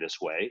data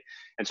this way.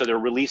 And so they're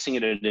releasing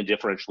it in a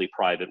differentially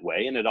private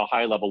way. And at a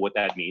high level, what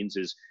that means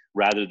is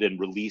rather than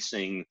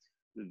releasing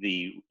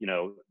the,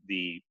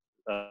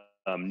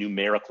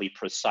 numerically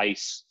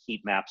precise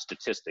heat map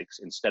statistics,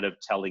 instead of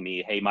telling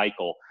me, hey,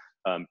 Michael,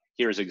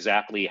 here's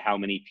exactly how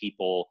many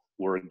people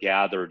were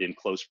gathered in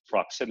close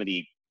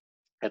proximity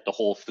at the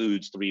Whole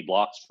Foods 3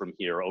 blocks from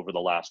here over the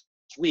last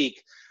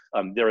week,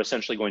 they're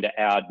essentially going to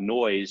add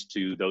noise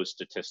to those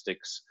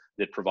statistics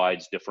that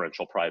provides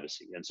differential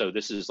privacy. And so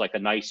this is like a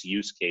nice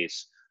use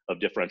case of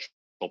differential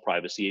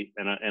privacy,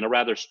 and a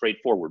rather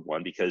straightforward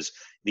one, because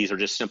these are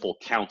just simple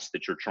counts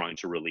that you're trying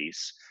to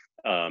release.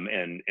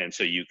 And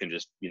so you can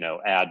just,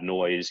 add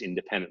noise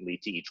independently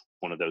to each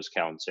one of those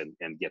counts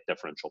and get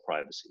differential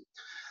privacy.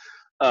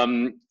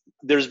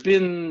 There's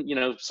been,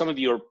 some of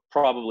you are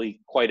probably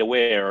quite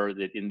aware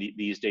that in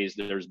these days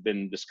there's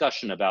been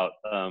discussion about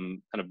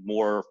kind of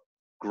more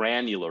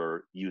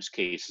granular use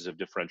cases of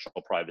differential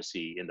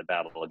privacy in the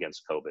battle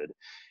against COVID.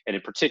 And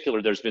in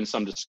particular, there's been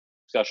some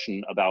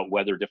discussion about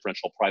whether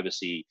differential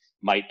privacy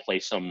might play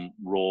some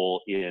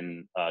role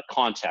in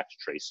contact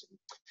tracing.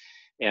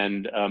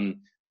 And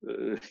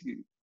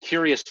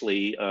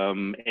curiously,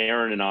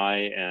 Aaron and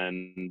I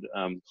and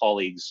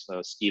colleagues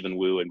Stephen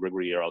Wu and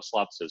Grigory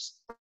Yaroslavtsis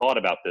thought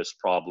about this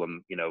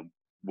problem,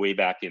 way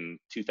back in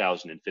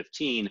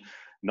 2015,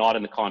 not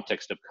in the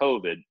context of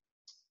COVID,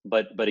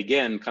 but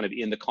again, kind of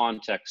in the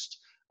context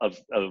of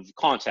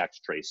contact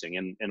tracing.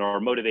 And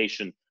our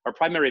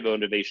primary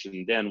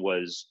motivation then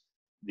was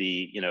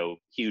the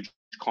huge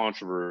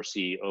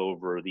controversy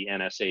over the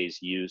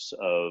NSA's use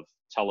of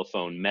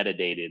telephone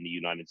metadata in the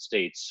United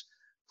States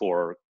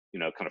for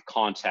kind of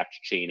contact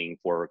chaining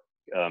for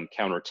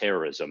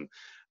counterterrorism.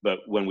 But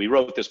when we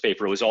wrote this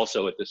paper, it was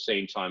also at the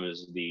same time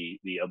as the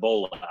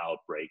Ebola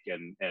outbreak,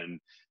 and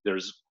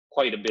there's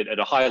quite a bit, at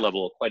a high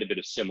level, quite a bit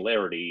of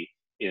similarity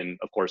in,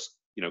 of course,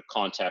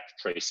 contact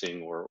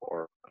tracing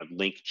or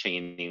link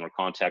chaining or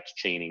contact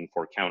chaining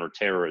for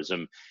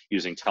counterterrorism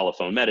using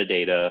telephone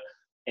metadata,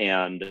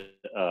 and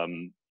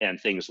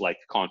things like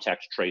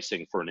contact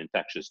tracing for an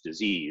infectious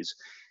disease.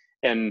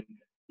 And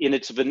in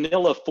its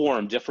vanilla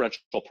form,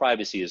 differential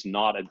privacy is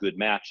not a good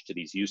match to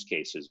these use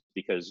cases,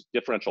 because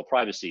differential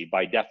privacy,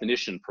 by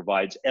definition,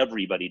 provides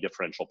everybody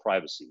differential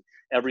privacy.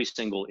 Every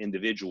single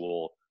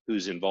individual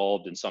who's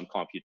involved in some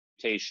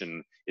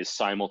computation is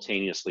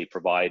simultaneously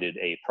provided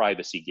a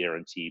privacy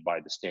guarantee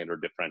by the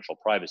standard differential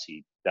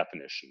privacy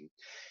definition.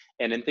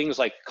 And in things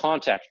like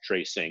contact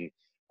tracing,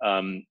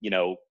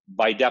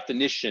 by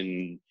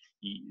definition,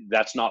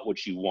 that's not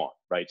what you want,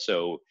 right?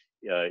 So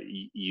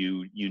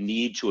you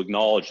need to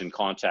acknowledge in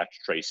contact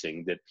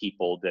tracing that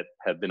people that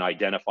have been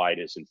identified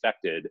as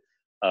infected,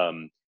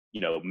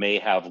 may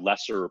have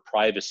lesser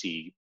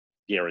privacy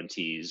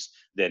guarantees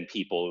than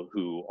people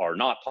who are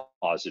not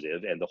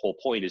positive. And the whole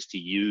point is to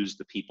use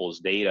the people's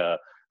data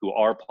who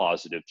are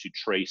positive to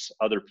trace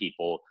other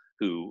people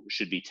who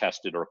should be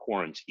tested or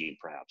quarantined,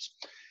 perhaps.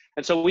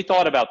 And so we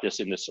thought about this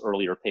in this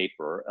earlier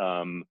paper.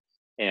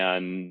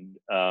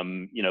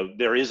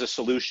 There is a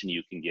solution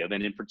you can give.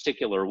 And in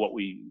particular,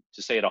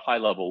 to say at a high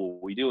level,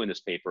 what we do in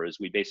this paper is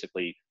we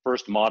basically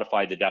first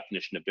modify the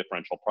definition of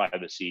differential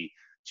privacy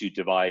to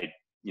divide,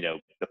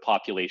 the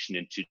population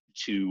into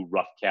two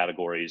rough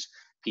categories: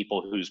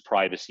 people whose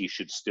privacy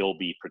should still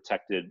be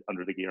protected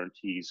under the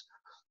guarantees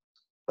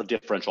of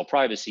differential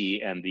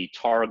privacy, and the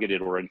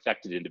targeted or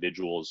infected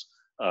individuals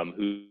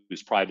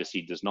whose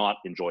privacy does not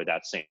enjoy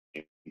that same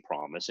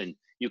promise. And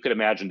you could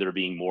imagine there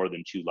being more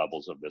than two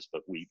levels of this,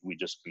 but we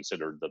just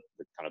considered the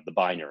kind of the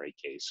binary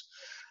case.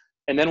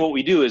 And then what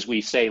we do is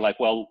we say, like,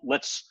 well,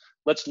 let's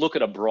look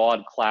at a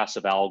broad class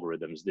of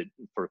algorithms that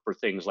for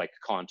things like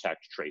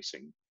contact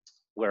tracing,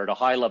 where at a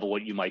high level,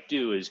 what you might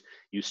do is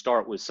you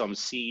start with some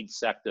seed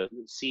set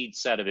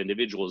of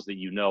individuals that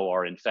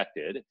are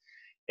infected.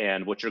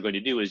 And what you're going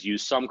to do is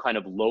use some kind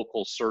of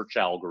local search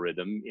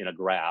algorithm in a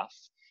graph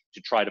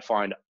to try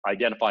to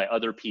identify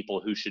other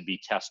people who should be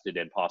tested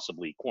and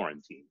possibly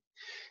quarantined.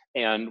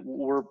 And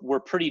we're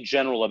pretty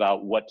general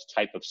about what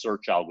type of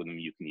search algorithm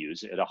you can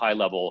use. At a high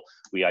level,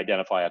 we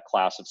identify a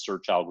class of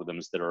search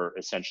algorithms that are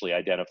essentially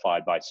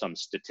identified by some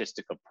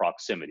statistic of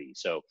proximity.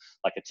 So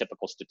like a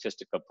typical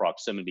statistic of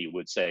proximity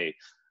would say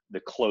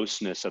the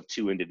closeness of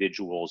two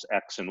individuals,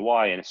 X and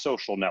Y, in a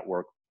social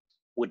network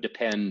would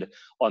depend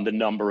on the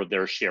number of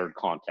their shared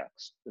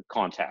contacts.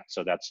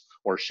 So that's,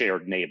 or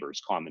shared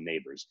neighbors, common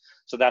neighbors.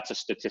 So that's a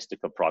statistic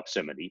of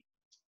proximity.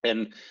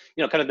 And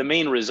kind of the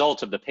main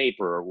result of the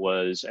paper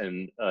was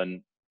an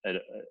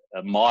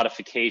a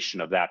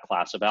modification of that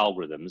class of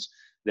algorithms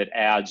that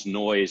adds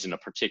noise in a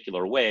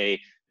particular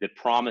way that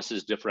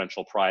promises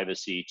differential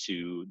privacy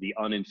to the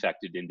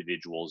uninfected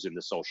individuals in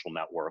the social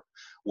network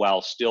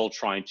while still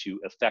trying to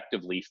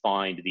effectively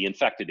find the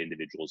infected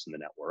individuals in the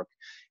network.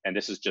 And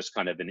this is just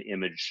kind of an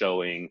image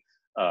showing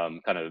a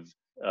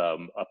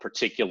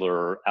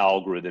particular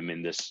algorithm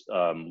in this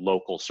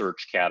local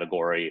search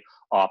category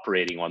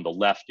operating on the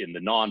left in the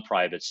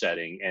non-private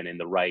setting and in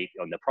the right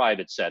on the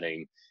private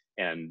setting.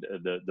 And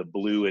the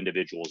blue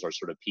individuals are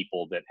sort of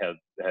people that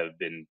have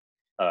been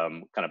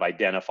kind of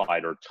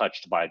identified or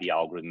touched by the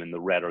algorithm, and the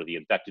red are the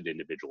infected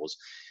individuals.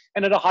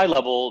 And at a high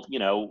level,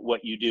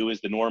 what you do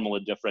is the normal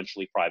and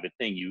differentially private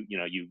thing.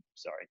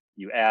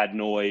 You add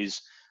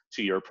noise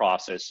to your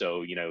process.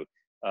 So,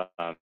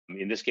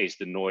 in this case,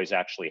 the noise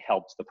actually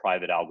helps the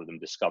private algorithm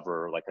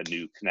discover like a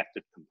new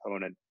connected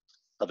component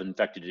of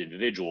infected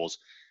individuals.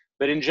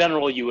 But in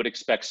general, you would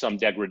expect some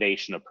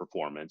degradation of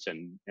performance.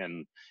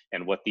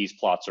 And what these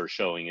plots are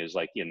showing is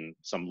like in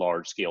some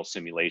large scale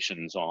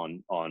simulations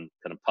on kind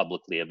of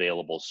publicly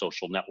available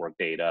social network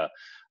data,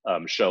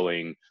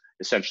 showing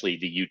essentially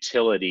the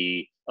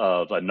utility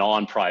of a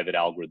non-private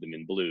algorithm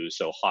in blue.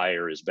 So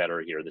higher is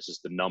better here. This is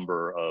the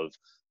number of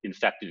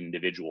infected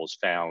individuals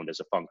found as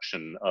a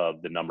function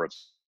of the number of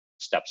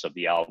steps of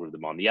the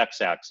algorithm on the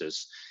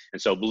x-axis.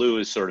 And so blue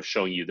is sort of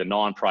showing you the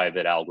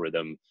non-private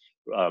algorithm.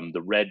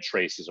 The red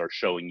traces are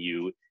showing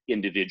you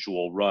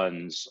individual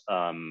runs,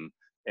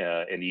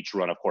 and each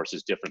run, of course,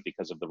 is different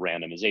because of the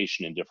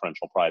randomization and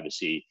differential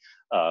privacy.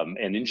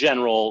 And in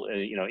general,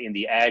 in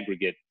the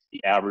aggregate,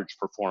 the average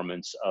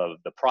performance of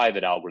the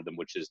private algorithm,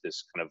 which is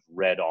this kind of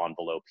red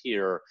envelope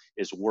here,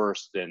 is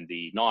worse than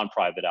the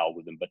non-private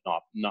algorithm, but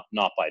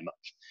not by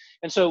much.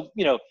 And so,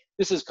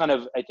 this is kind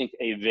of, I think,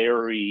 a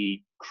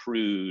very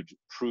crude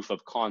proof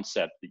of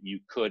concept that you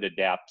could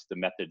adapt the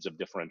methods of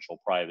differential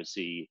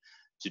privacy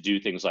to do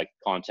things like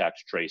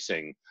contact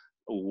tracing.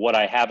 What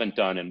I haven't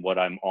done and what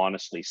I'm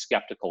honestly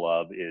skeptical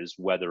of is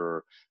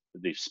whether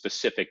the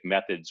specific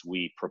methods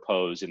we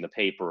propose in the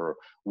paper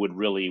would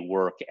really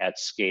work at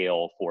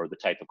scale for the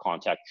type of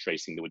contact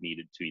tracing that would need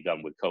to be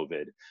done with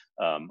COVID.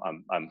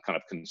 I'm kind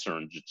of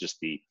concerned just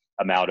the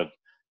amount of,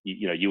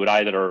 you would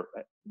either,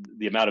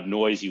 the amount of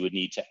noise you would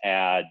need to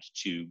add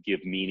to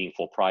give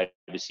meaningful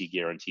privacy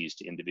guarantees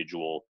to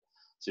individuals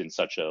in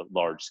such a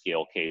large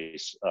scale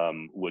case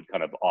would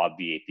kind of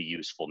obviate the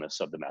usefulness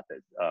of the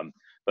method.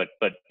 But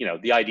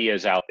the idea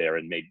is out there,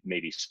 and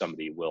maybe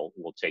somebody will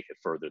take it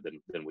further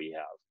than we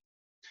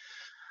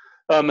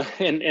have.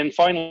 And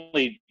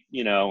finally,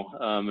 and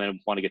I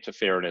want to get to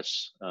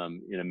fairness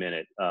in a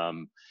minute.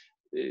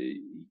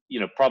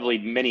 Probably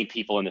many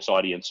people in this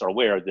audience are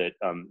aware that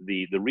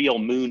the real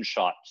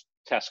moonshot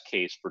test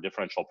case for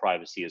differential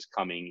privacy is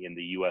coming in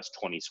the US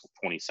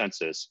 2020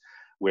 census,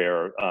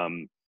 where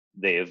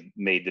they have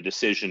made the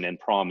decision and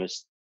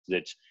promised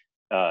that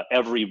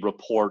every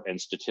report and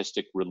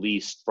statistic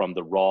released from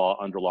the raw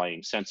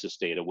underlying census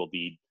data will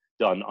be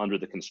done under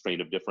the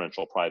constraint of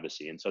differential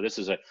privacy. And so this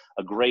is a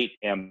great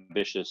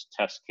ambitious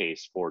test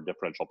case for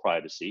differential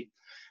privacy.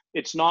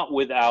 It's not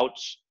without,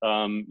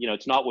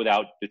 it's not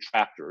without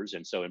detractors.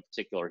 And so in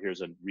particular,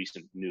 here's a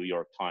recent New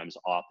York Times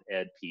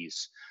op-ed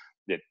piece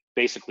that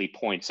basically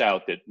points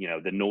out that,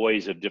 the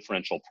noise of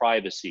differential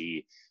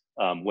privacy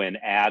when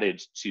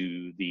added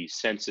to the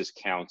census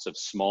counts of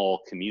small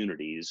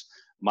communities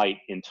might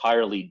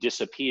entirely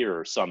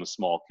disappear some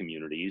small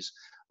communities,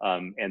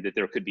 and that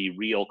there could be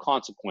real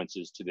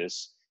consequences to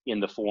this in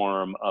the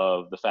form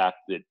of the fact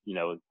that,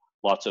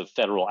 lots of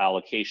federal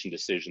allocation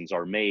decisions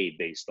are made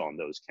based on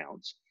those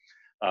counts.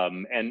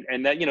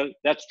 And that,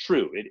 that's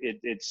true.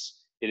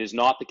 It is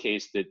not the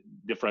case that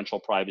differential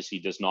privacy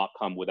does not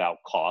come without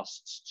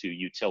costs to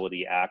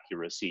utility,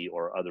 accuracy,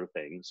 or other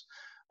things.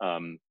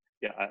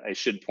 I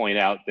should point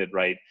out that,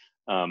 right,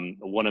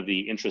 one of the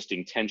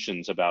interesting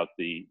tensions about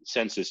the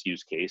census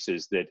use case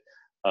is that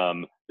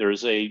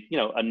there's a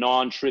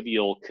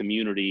non-trivial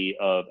community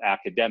of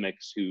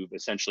academics who've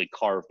essentially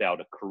carved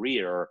out a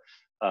career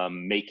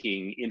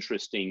making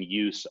interesting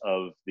use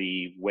of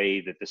the way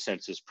that the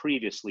census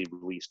previously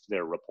released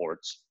their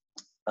reports.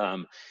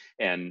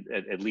 And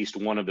at least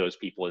one of those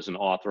people is an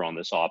author on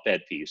this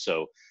op-ed piece.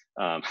 So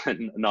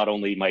not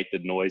only might the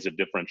noise of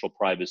differential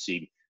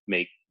privacy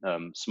make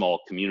some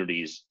small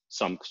communities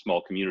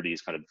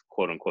kind of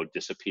quote unquote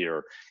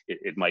disappear,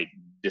 it might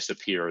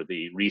disappear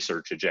the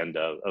research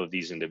agenda of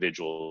these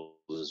individuals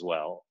as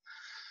well.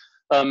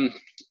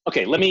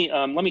 Okay, let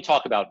me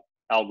talk about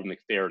algorithmic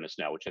fairness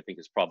now, which I think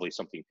is probably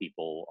something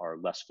people are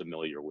less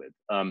familiar with.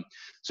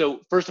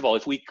 So first of all,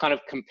 if we kind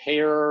of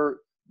compare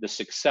the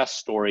success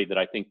story that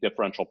I think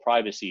differential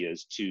privacy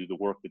is to the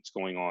work that's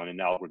going on in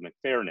algorithmic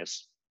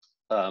fairness,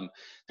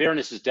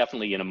 fairness is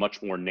definitely in a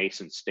much more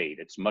nascent state.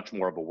 It's much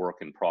more of a work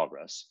in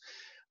progress.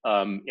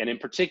 And in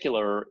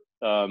particular,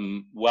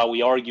 while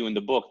we argue in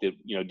the book that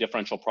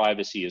differential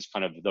privacy is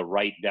kind of the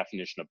right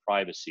definition of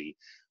privacy,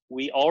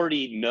 we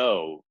already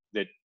know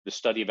that the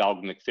study of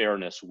algorithmic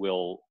fairness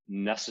will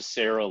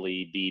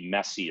necessarily be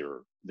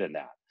messier than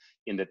that.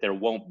 in that there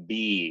won't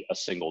be a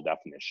single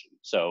definition.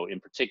 So in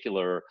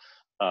particular,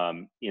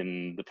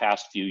 in the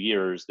past few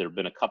years, there have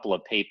been a couple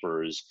of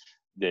papers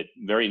that,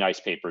 very nice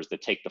papers,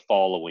 that take the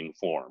following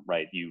form,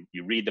 right? You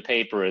read the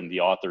paper and the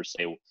authors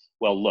say,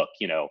 well, look,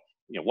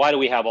 why do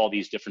we have all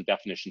these different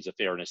definitions of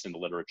fairness in the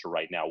literature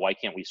right now? Why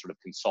can't we sort of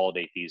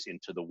consolidate these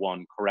into the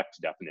one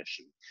correct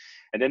definition?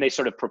 And then they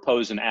sort of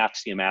propose an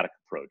axiomatic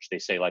approach. They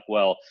say, like,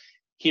 well,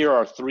 here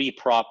are 3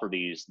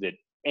 properties that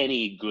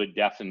any good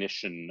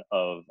definition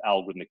of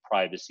algorithmic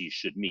privacy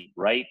should meet,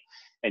 right?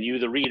 And you,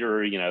 the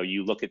reader,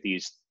 you look at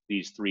these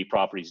 3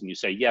 properties and you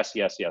say, yes,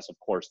 yes, yes, of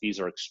course, these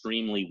are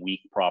extremely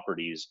weak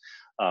properties.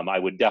 I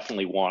would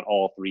definitely want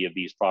all 3 of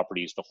these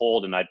properties to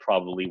hold, and I'd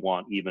probably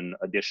want even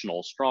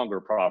additional stronger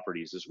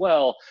properties as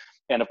well.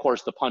 And of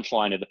course, the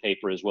punchline of the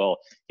paper is, well,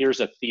 here's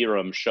a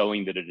theorem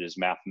showing that it is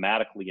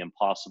mathematically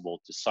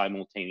impossible to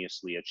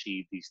simultaneously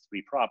achieve these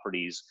 3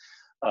 properties,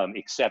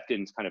 except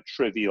in kind of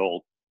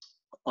trivial,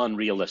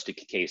 unrealistic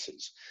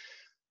cases.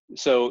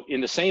 So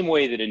in the same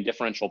way that in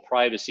differential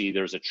privacy,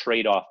 there's a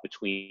trade-off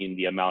between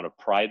the amount of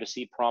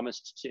privacy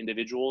promised to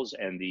individuals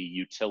and the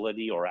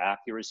utility or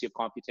accuracy of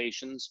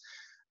computations,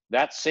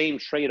 that same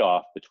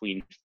trade-off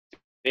between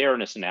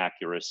fairness and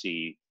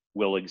accuracy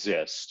will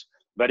exist.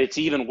 But it's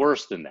even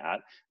worse than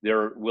that.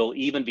 There will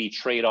even be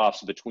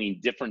trade-offs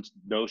between different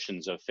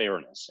notions of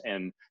fairness.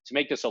 And to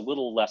make this a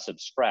little less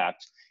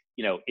abstract,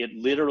 it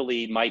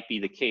literally might be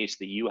the case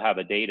that you have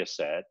a data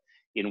set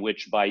in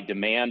which, by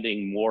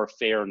demanding more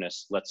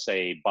fairness, let's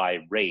say by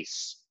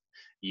race,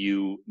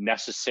 you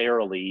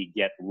necessarily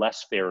get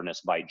less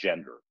fairness by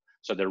gender.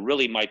 So there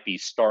really might be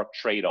stark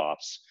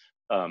trade-offs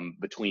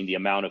between the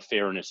amount of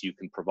fairness you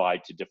can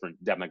provide to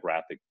different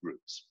demographic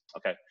groups,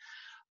 okay?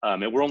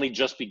 And we're only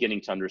just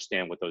beginning to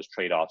understand what those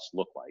trade-offs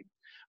look like.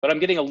 But I'm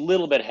getting a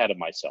little bit ahead of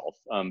myself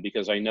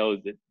because I know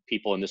that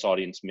people in this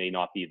audience may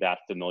not be that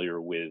familiar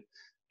with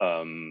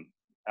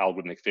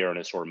algorithmic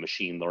fairness or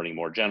machine learning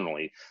more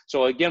generally.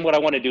 So again, what I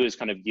want to do is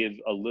kind of give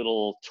a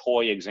little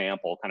toy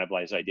example, kind of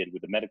as I did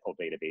with the medical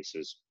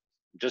databases,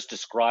 just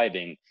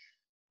describing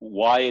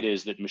why it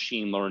is that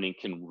machine learning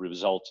can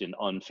result in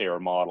unfair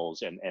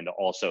models, and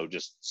also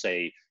just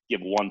say,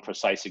 give one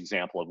precise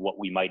example of what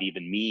we might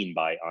even mean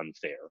by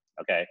unfair,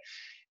 okay?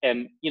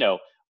 And,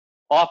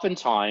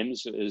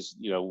 oftentimes,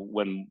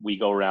 when we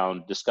go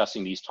around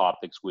discussing these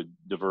topics with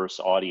diverse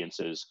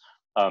audiences,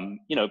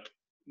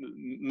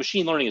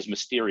 machine learning is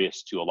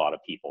mysterious to a lot of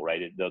people,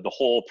 right? The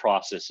whole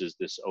process is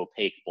this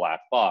opaque black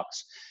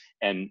box.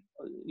 And,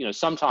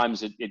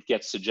 sometimes it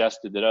gets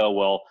suggested that, oh,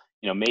 well,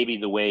 maybe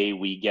the way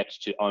we get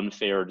to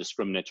unfair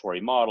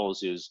discriminatory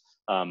models is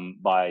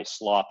by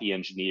sloppy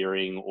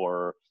engineering,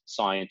 or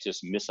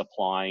scientists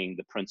misapplying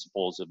the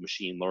principles of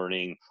machine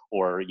learning,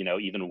 or,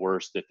 even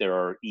worse, that there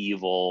are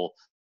evil,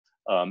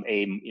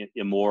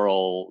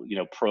 immoral,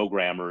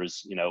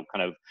 programmers,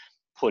 kind of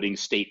putting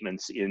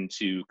statements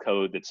into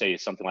code that say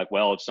something like,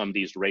 well, if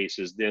somebody's race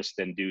is this,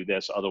 then do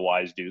this,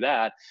 otherwise do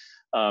that.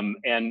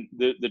 And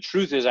the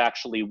truth is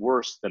actually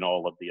worse than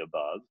all of the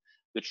above.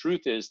 The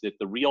truth is that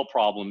the real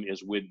problem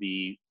is with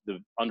the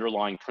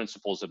underlying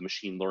principles of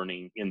machine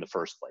learning in the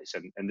first place.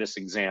 And this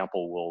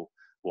example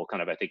will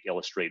kind of, I think,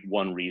 illustrate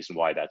one reason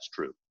why that's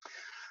true.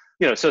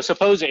 So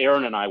suppose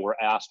Aaron and I were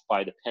asked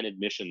by the Penn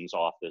Admissions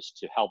Office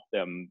to help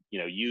them,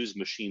 use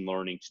machine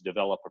learning to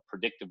develop a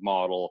predictive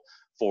model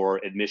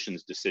for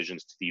admissions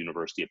decisions to the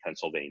University of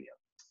Pennsylvania.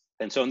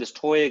 And so in this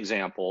toy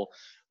example,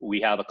 we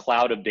have a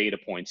cloud of data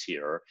points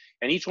here,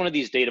 and each one of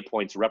these data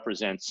points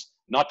represents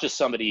not just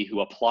somebody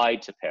who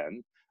applied to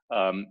Penn,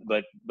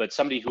 but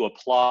somebody who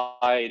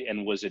applied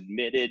and was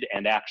admitted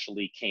and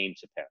actually came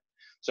to Penn.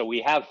 So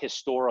we have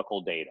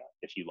historical data,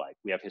 if you like.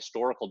 We have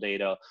historical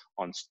data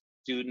on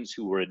students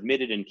who were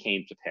admitted and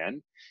came to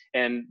Penn,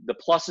 and the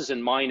pluses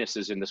and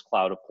minuses in this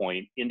cloud of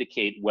point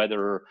indicate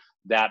whether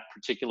that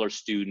particular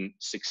student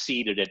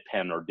succeeded at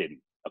Penn or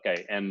didn't.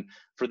 Okay, and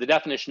for the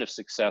definition of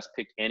success,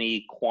 pick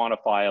any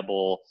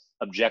quantifiable,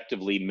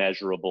 objectively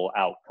measurable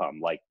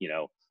outcome. Like,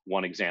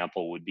 one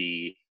example would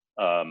be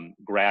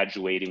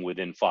graduating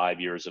within 5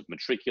 years of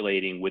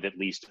matriculating with at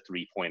least a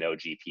 3.0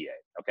 GPA.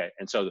 Okay,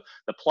 and so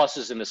the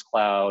pluses in this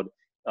cloud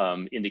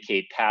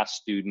indicate past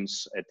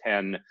students at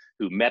Penn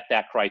who met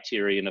that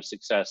criterion of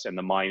success, and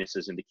the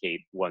minuses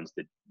indicate ones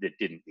that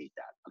didn't meet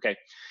that, okay?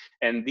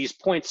 And these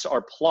points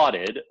are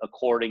plotted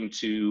according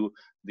to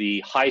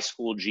the high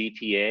school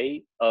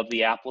GPA of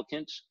the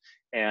applicant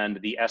and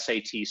the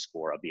SAT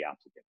score of the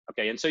applicant,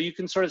 okay? And so you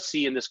can sort of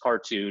see in this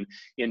cartoon,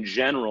 in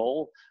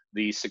general,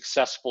 the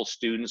successful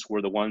students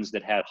were the ones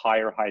that had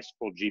higher high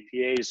school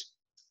GPAs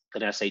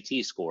and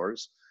SAT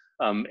scores.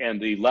 And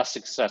the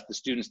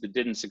students that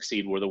didn't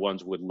succeed were the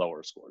ones with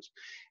lower scores.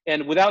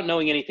 And without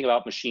knowing anything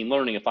about machine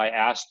learning, if I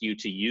asked you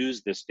to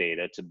use this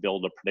data to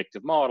build a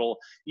predictive model,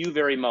 you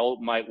very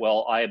might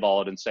well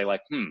eyeball it and say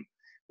like,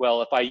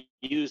 well, if I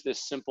use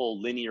this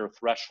simple linear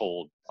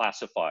threshold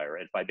classifier,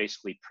 if I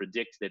basically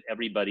predict that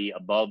everybody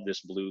above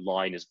this blue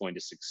line is going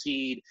to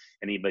succeed,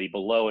 anybody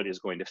below it is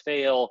going to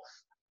fail,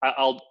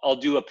 I'll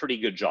do a pretty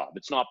good job.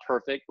 It's not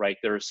perfect, right?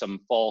 There are some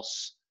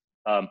false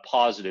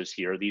positives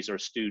here. These are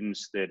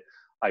students that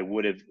I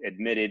would have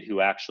admitted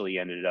who actually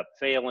ended up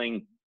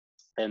failing.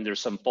 And there's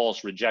some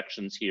false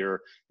rejections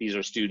here. These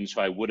are students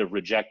who I would have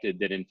rejected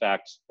that in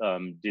fact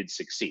did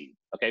succeed.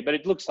 Okay, but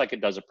it looks like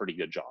it does a pretty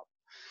good job.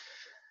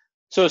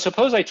 So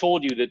suppose I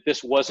told you that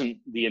this wasn't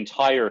the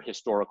entire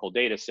historical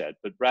data set,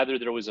 but rather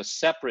there was a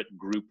separate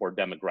group or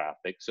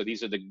demographic. So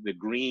these are the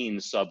green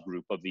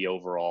subgroup of the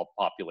overall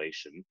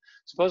population.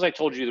 Suppose I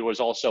told you there was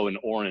also an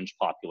orange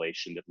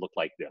population that looked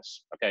like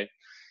this, okay?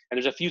 And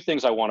there's a few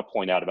things I want to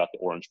point out about the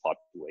orange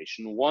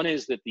population. One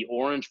is that the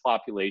orange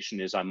population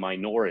is a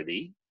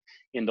minority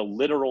in the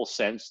literal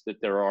sense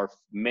that there are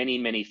many,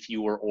 many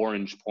fewer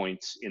orange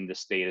points in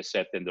this data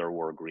set than there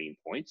were green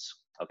points,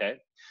 okay?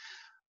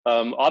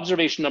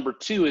 Observation number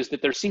 2 is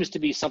that there seems to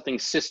be something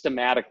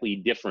systematically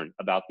different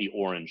about the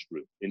orange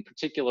group. In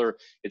particular,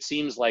 it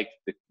seems like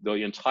the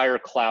entire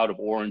cloud of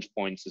orange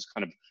points is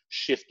kind of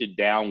shifted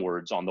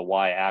downwards on the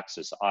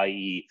y-axis,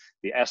 i.e.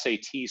 the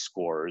SAT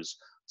scores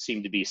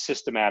seem to be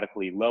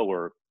systematically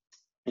lower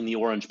in the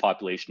orange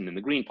population than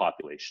the green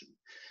population.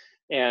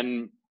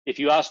 And if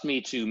you asked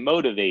me to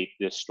motivate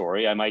this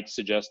story, I might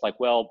suggest like,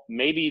 well,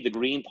 maybe the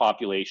green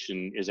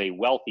population is a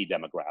wealthy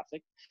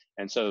demographic.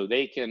 And so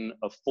they can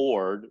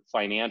afford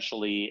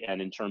financially and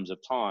in terms of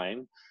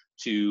time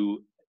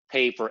to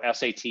pay for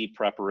SAT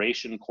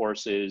preparation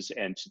courses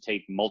and to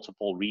take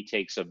multiple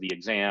retakes of the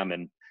exam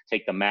and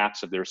take the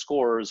max of their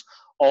scores,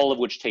 all of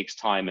which takes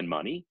time and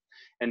money.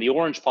 And the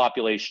orange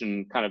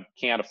population kind of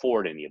can't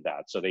afford any of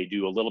that. So they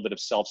do a little bit of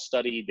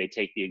self-study, they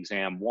take the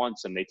exam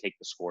once and they take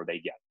the score they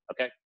get,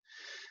 okay?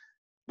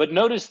 But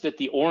notice that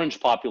the orange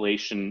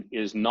population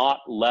is not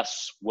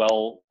less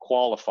well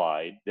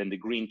qualified than the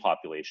green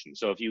population.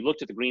 So if you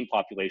looked at the green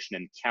population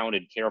and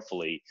counted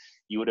carefully,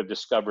 you would have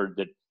discovered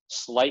that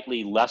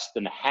slightly less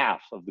than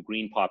half of the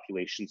green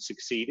population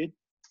succeeded.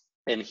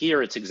 And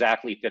here it's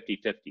exactly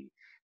 50-50.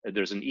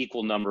 There's an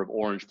equal number of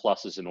orange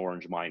pluses and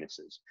orange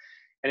minuses.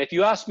 And if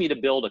you ask me to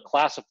build a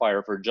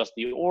classifier for just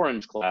the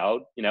orange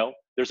cloud, you know,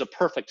 there's a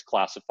perfect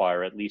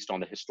classifier, at least on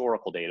the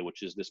historical data,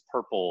 which is this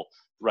purple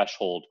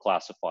threshold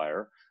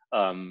classifier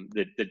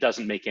that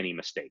doesn't make any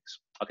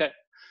mistakes, okay?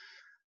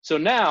 So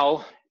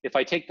now, if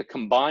I take the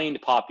combined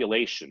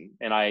population,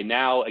 and I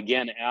now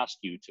again ask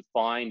you to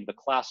find the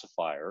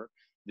classifier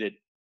that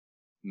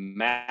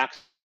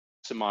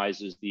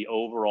maximizes the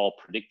overall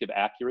predictive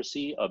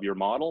accuracy of your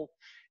model,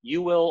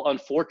 you will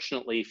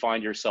unfortunately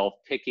find yourself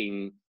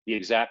picking the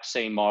exact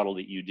same model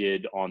that you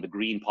did on the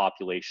green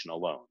population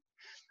alone.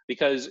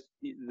 Because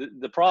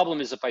the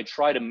problem is if I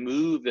try to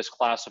move this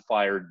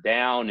classifier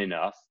down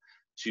enough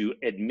to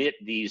admit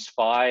these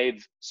 5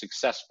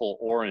 successful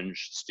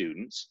orange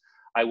students,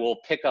 I will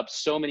pick up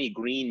so many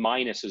green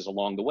minuses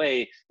along the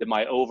way that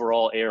my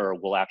overall error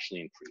will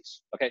actually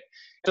increase, okay?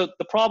 So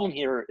the problem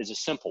here is a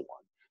simple one.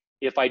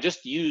 If I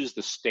just use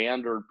the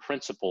standard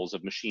principles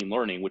of machine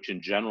learning, which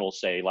in general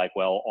say like,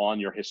 well, on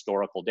your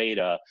historical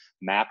data,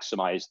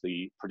 maximize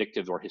the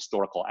predictive or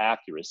historical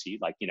accuracy,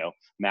 like, you know,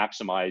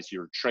 maximize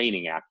your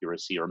training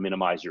accuracy or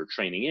minimize your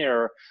training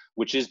error,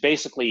 which is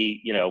basically,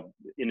 you know,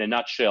 in a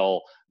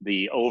nutshell,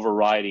 the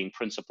overriding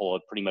principle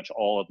of pretty much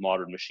all of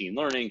modern machine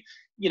learning,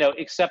 you know,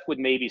 except with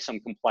maybe some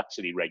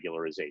complexity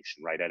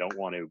regularization, right? I don't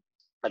want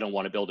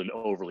to build an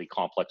overly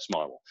complex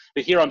model.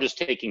 But here I'm just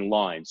taking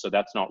lines, so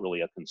that's not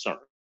really a concern.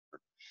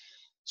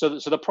 So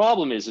the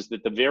problem is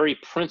that the very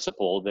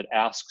principle that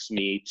asks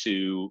me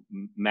to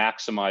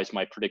maximize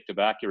my predictive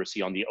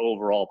accuracy on the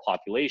overall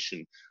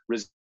population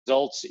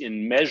results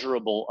in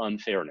measurable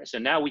unfairness.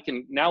 And now we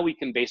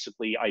can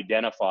basically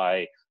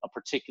identify a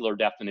particular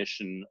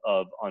definition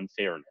of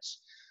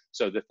unfairness.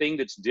 So the thing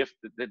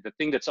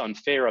that's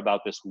unfair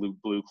about this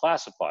blue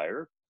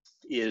classifier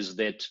is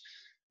that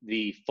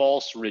the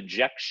false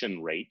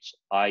rejection rate,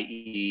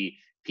 i.e.,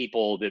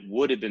 people that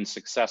would have been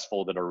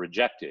successful that are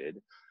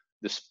rejected,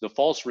 the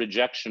false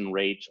rejection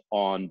rate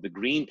on the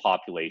green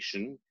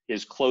population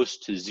is close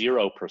to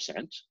 0%,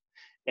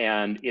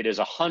 and it is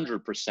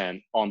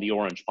 100% on the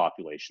orange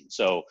population.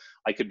 So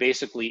I could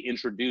basically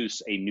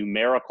introduce a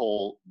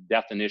numerical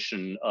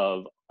definition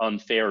of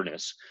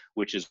unfairness,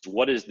 which is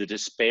what is the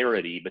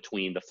disparity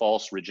between the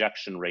false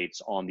rejection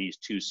rates on these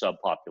 2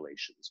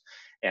 subpopulations.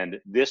 And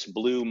this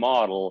blue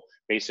model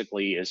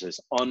basically is as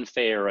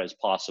unfair as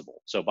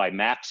possible. So by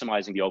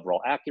maximizing the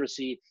overall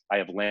accuracy, I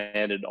have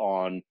landed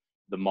on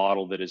the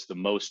model that is the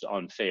most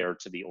unfair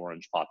to the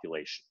orange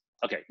population.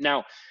 Okay,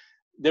 now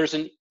there's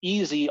an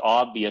easy,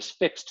 obvious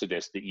fix to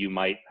this that you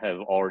might have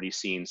already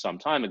seen some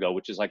time ago,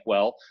 which is like,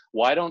 well,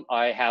 why don't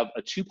I have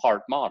a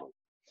 2-part model?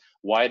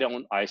 Why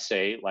don't I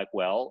say like,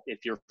 well,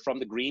 if you're from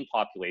the green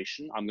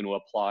population, I'm going to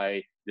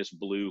apply this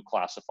blue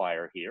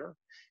classifier here.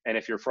 And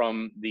if you're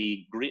from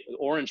the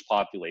orange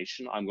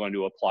population, I'm going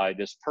to apply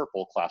this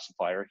purple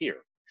classifier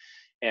here.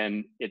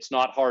 And it's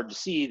not hard to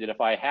see that if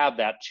I have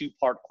that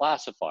 2-part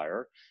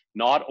classifier,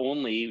 not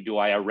only do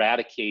I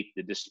eradicate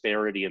the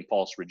disparity in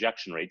false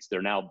rejection rates,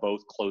 they're now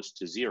both close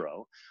to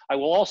 0, I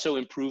will also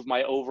improve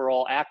my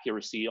overall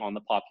accuracy on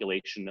the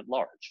population at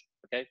large,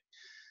 okay?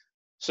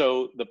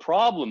 So the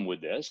problem with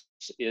this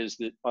is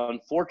that,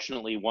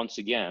 unfortunately, once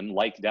again,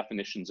 like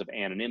definitions of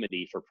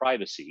anonymity for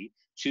privacy,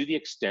 to the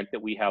extent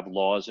that we have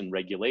laws and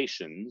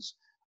regulations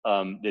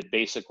that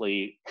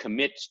basically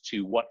commit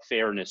to what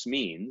fairness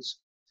means,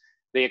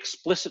 they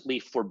explicitly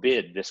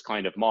forbid this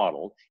kind of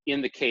model.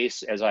 In the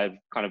case, as I've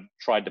kind of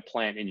tried to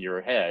plant in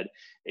your head,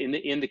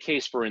 in the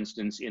case, for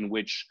instance, in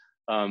which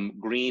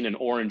green and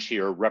orange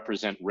here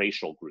represent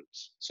racial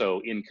groups.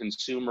 So in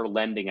consumer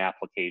lending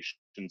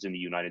applications in the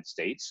United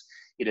States,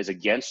 it is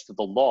against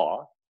the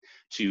law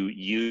to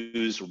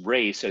use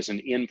race as an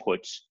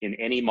input in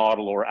any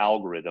model or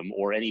algorithm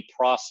or any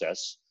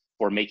process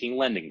for making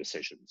lending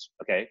decisions,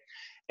 okay?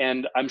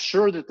 And I'm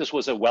sure that this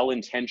was a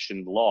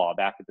well-intentioned law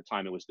back at the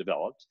time it was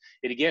developed.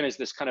 It again is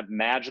this kind of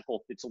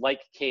magical, it's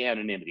like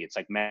k-anonymity. It's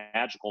like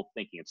magical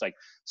thinking. It's like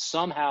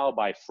somehow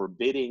by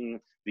forbidding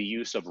the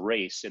use of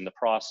race in the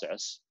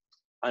process,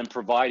 I'm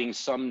providing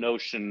some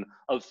notion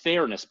of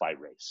fairness by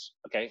race,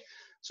 okay?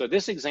 So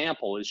this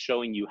example is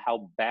showing you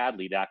how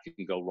badly that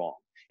can go wrong.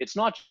 It's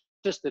not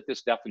just that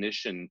this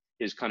definition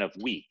is kind of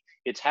weak.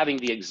 It's having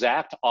the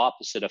exact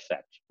opposite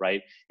effect,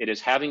 right? It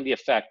is having the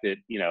effect that,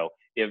 you know,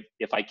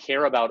 if I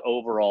care about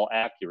overall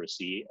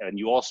accuracy and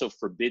you also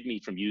forbid me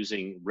from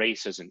using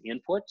race as an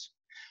input,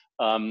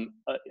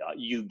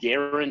 you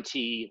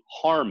guarantee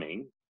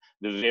harming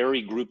the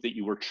very group that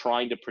you were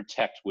trying to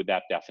protect with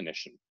that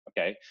definition,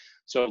 okay?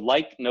 So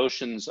like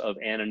notions of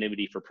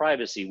anonymity for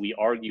privacy, we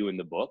argue in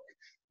the book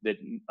that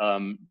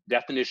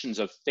definitions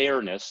of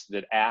fairness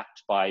that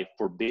act by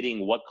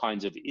forbidding what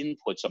kinds of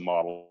inputs a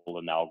model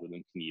and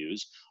algorithm can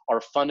use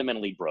are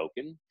fundamentally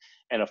broken.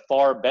 And a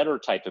far better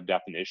type of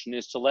definition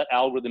is to let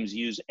algorithms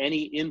use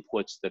any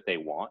inputs that they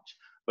want,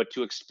 but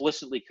to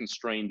explicitly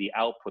constrain the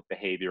output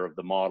behavior of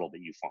the model that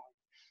you find.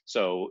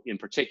 So in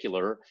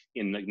particular,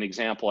 in an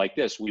example like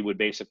this, we would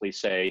basically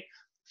say,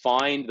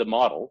 find the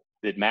model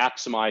that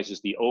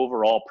maximizes the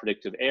overall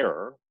predictive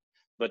error,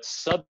 but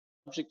subject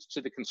to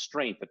the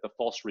constraint that the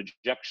false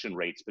rejection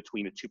rates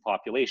between the two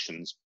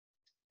populations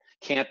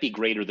can't be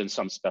greater than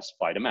some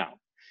specified amount.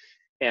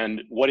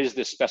 And what is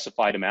this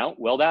specified amount?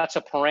 Well, that's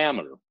a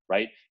parameter,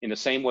 right? In the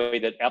same way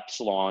that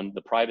epsilon,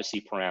 the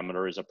privacy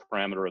parameter, is a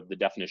parameter of the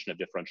definition of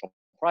differential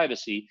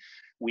privacy,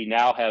 we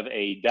now have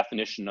a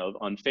definition of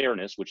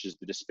unfairness, which is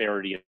the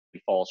disparity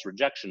in false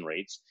rejection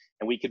rates.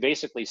 And we could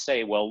basically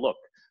say, well, look,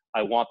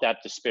 I want that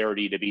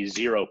disparity to be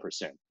 0%.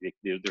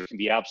 There can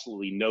be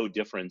absolutely no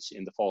difference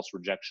in the false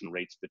rejection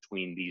rates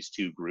between these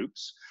two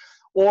groups.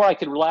 Or I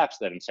could relax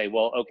that and say,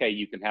 well, okay,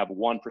 you can have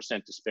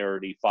 1%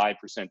 disparity, 5%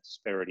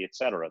 disparity, et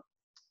cetera.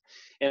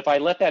 And if I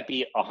let that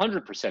be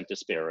 100%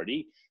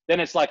 disparity, then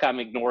it's like I'm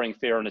ignoring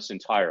fairness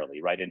entirely,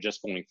 right? And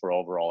just going for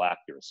overall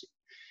accuracy.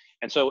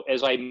 And so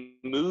as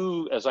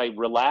I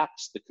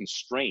relax the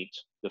constraint,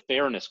 the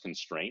fairness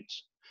constraint,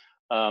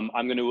 I'm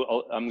going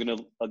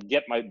to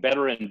get my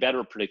better and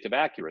better predictive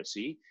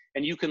accuracy.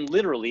 And you can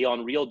literally,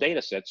 on real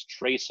data sets,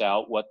 trace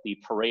out what the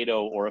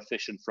Pareto or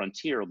efficient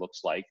frontier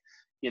looks like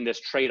in this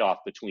trade-off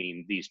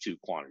between these two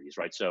quantities,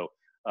 right? So,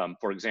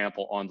 for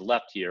example, on the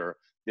left here,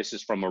 this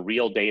is from a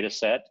real data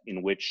set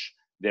in which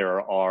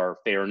there are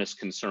fairness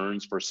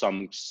concerns for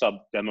some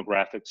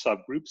demographic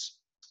subgroups.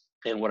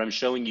 And what I'm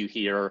showing you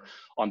here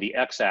on the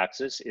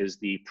x-axis is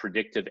the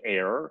predictive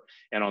error.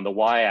 And on the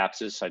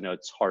y-axis, I know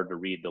it's hard to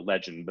read the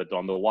legend, but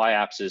on the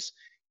y-axis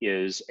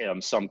is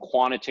some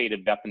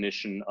quantitative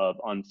definition of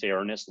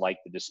unfairness, like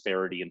the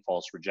disparity in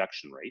false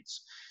rejection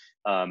rates.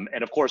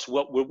 And of course,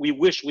 we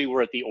wish we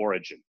were at the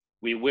origin.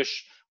 We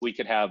wish we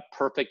could have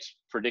perfect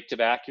predictive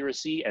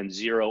accuracy and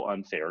zero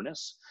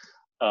unfairness.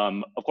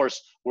 Of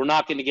course, we're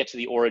not going to get to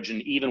the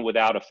origin even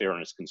without a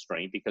fairness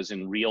constraint, because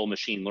in real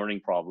machine learning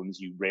problems,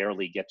 you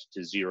rarely get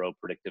to zero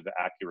predictive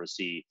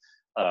accuracy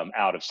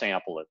out of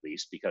sample, at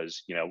least,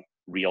 because, you know,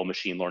 real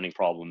machine learning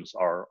problems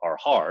are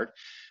hard.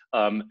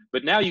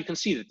 But now you can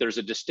see that there's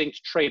a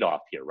distinct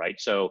trade-off here, right?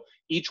 So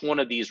each one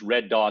of these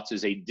red dots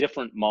is a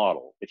different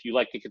model. If you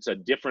like, it's a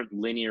different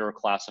linear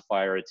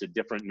classifier, it's a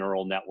different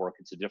neural network,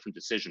 it's a different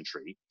decision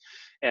tree.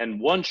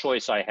 And one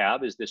choice I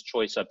have is this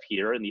choice up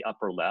here in the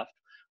upper left,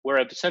 where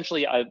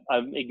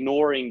I'm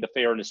ignoring the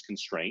fairness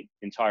constraint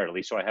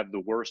entirely. So I have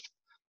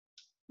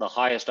the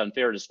highest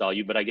unfairness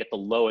value, but I get the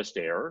lowest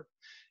error.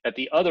 At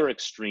the other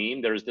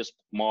extreme, there's this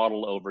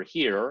model over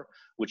here,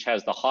 which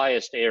has the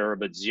highest error,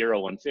 but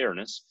zero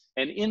unfairness.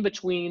 And in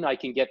between, I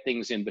can get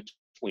things in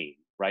between,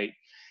 right?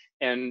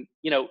 And,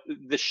 you know,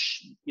 the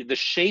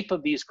shape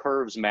of these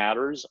curves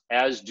matters,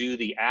 as do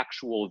the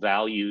actual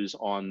values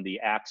on the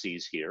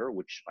axes here,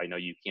 which I know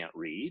you can't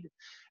read,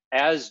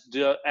 as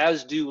do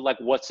like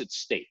what's at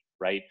stake,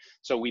 right?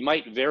 So we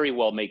might very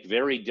well make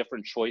very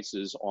different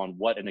choices on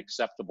what an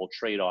acceptable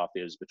trade-off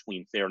is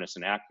between fairness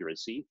and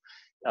accuracy,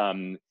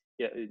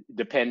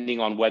 depending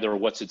on whether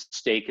what's at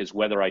stake is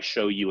whether I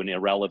show you an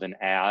irrelevant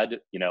ad,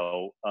 you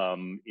know,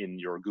 in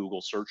your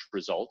Google search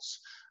results,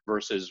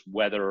 versus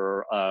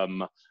whether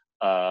I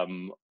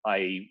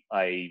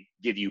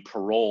give you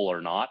parole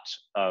or not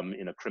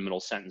in a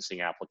criminal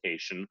sentencing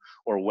application,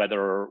 or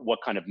what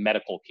kind of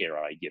medical care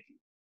I give you.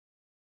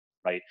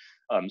 right?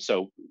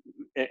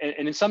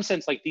 And in some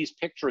sense, like these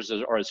pictures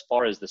are as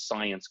far as the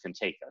science can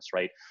take us,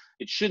 right?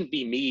 It shouldn't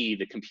be me,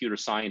 the computer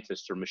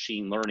scientist or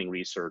machine learning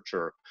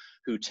researcher,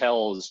 who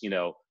tells,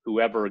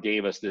 whoever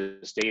gave us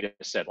this data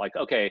set, like,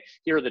 okay,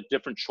 here are the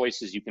different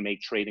choices you can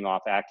make trading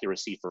off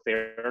accuracy for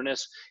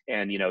fairness,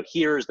 and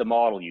here's the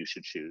model you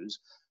should choose,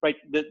 right?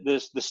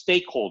 The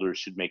stakeholders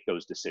should make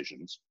those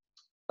decisions.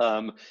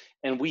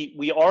 And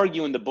we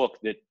argue in the book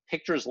that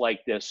pictures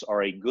like this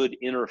are a good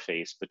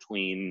interface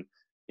between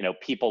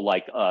people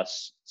like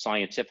us,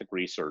 scientific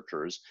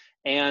researchers,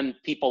 and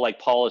people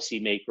like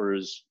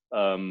policymakers,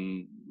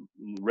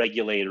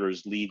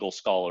 regulators, legal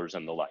scholars,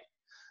 and the like.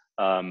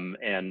 And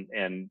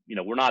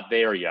we're not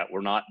there yet.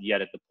 We're not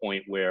yet at the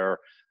point where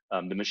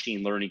the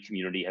machine learning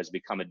community has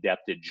become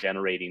adept at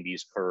generating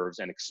these curves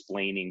and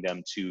explaining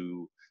them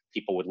to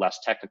people with less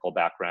technical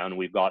background.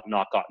 We've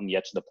not gotten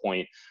yet to the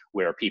point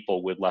where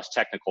people with less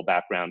technical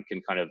background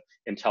can kind of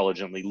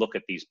intelligently look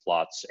at these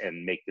plots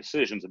and make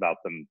decisions about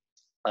them.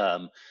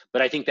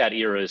 But I think that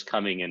era is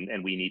coming,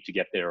 and we need to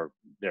get there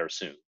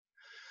soon.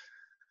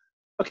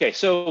 Okay,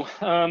 so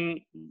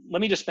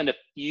let me just spend a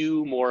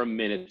few more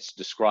minutes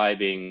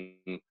describing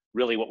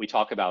really what we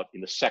talk about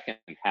in the second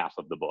half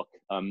of the book.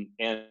 And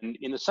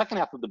in the second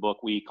half of the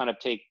book, we kind of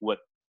take what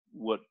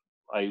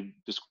I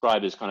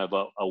describe as kind of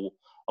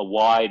a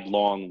wide,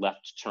 long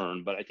left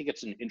turn, but I think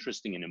it's an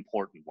interesting and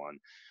important one.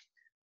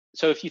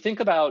 So if you think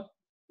about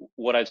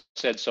what I've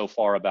said so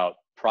far about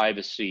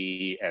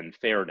privacy and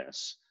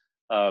fairness,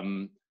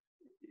 and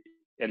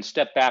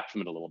step back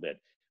from it a little bit,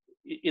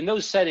 in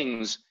those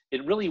settings,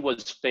 it really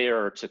was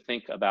fair to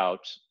think about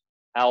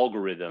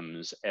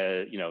algorithms,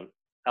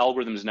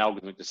 algorithms and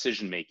algorithmic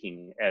decision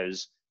making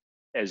as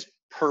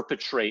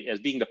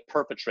being the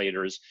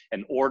perpetrators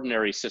and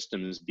ordinary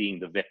systems being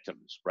the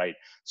victims, right?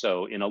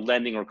 So in a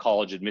lending or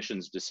college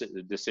admissions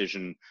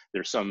decision,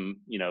 there's some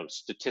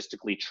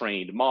statistically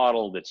trained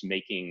model that's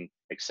making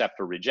accept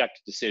or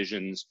reject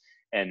decisions.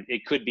 And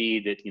it could be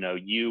that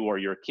you or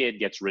your kid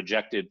gets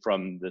rejected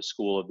from the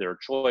school of their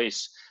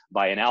choice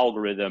by an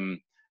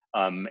algorithm,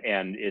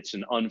 and it's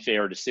an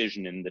unfair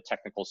decision in the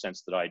technical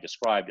sense that I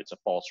described. It's a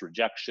false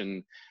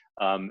rejection,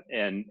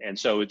 and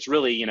so it's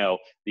really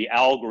the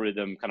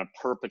algorithm kind of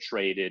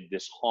perpetrated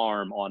this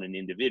harm on an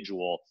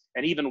individual,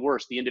 and even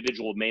worse, the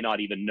individual may not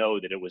even know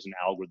that it was an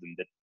algorithm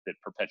that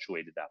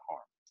perpetuated that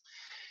harm.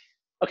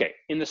 Okay,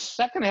 in the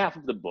second half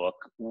of the book,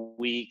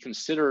 we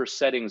consider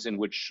settings in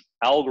which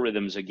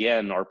algorithms,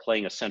 again, are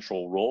playing a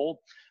central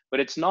role, but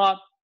it's not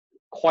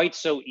quite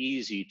so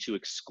easy to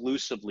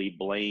exclusively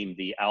blame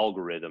the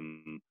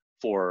algorithm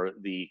for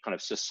the kind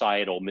of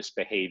societal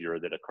misbehavior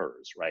that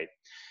occurs, right?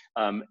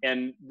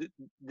 And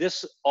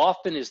this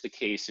often is the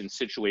case in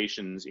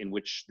situations in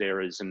which there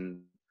is an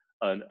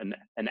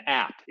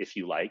app, if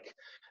you like,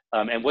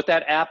 and what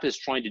that app is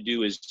trying to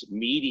do is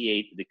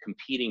mediate the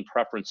competing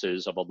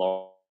preferences of a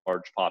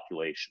large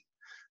population.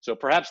 So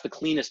perhaps the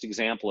cleanest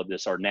example of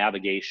this are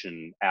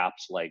navigation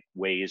apps like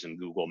Waze and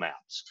Google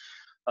Maps.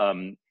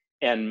 And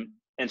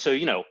so,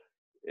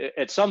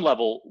 at some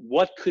level,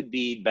 what could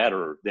be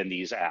better than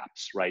these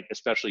apps, right?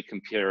 Especially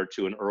compared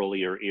to an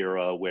earlier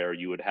era where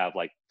you would have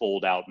like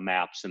fold out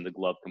maps in the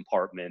glove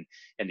compartment,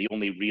 and the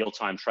only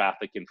real-time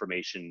traffic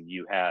information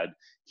you had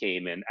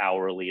came in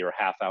hourly or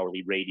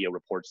half-hourly radio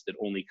reports that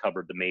only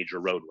covered the major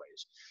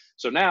roadways.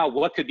 So now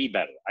what could be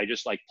better? I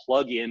just like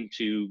plug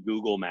into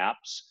Google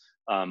Maps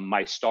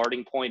my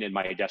starting point and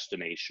my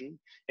destination,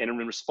 and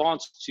in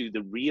response to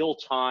the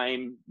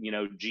real-time,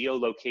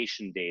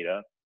 geolocation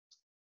data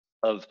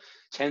of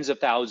tens of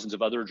thousands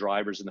of other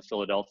drivers in the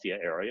Philadelphia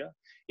area,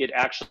 it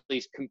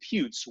actually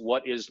computes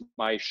what is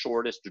my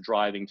shortest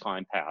driving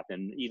time path,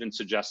 and even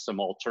suggests some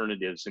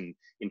alternatives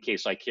in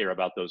case I care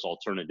about those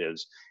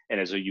alternatives. And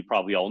as you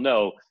probably all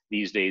know,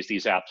 these days,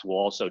 these apps will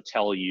also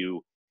tell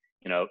you,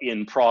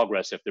 in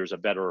progress, if there's a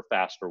better or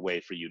faster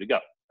way for you to go,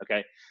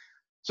 okay?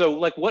 So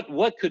like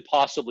what could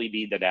possibly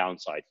be the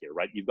downside here,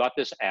 right? You've got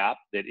this app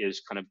that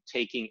is kind of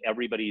taking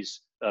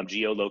everybody's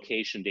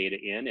geolocation data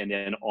in, and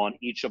then on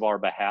each of our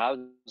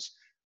behalves,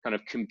 kind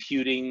of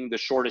computing the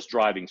shortest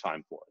driving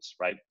time for us,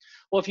 right?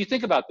 Well, if you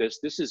think about this,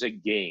 this is a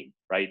game,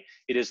 right?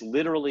 It is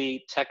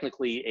literally,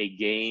 technically a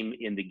game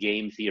in the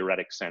game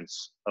theoretic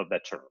sense of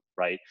that term,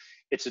 right?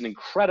 It's an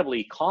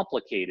incredibly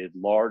complicated,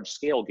 large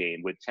scale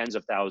game with tens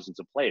of thousands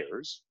of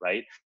players,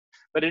 right?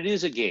 But it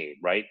is a game,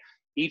 right?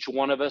 Each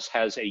one of us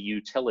has a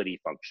utility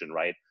function,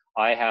 right?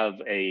 I have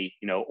a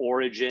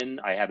origin,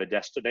 I have a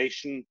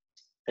destination,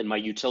 and my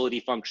utility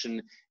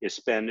function is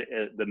spend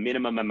the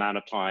minimum amount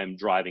of time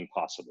driving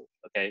possible,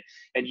 okay?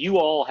 And you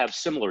all have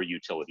similar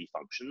utility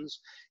functions.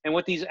 And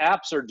what these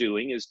apps are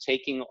doing is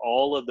taking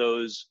all of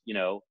those,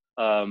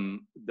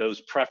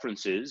 those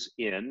preferences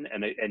in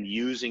and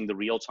using the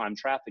real-time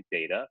traffic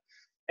data.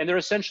 And they're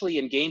essentially,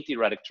 in game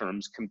theoretic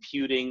terms,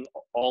 computing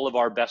all of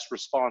our best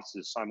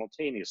responses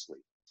simultaneously.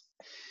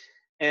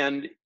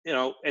 And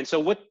and so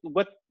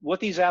what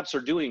these apps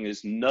are doing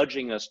is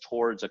nudging us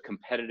towards a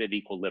competitive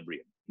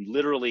equilibrium.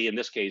 Literally, in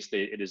this case,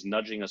 it is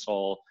nudging us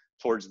all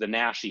towards the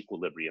Nash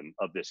equilibrium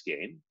of this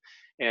game.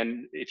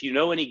 And if you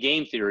know any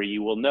game theory,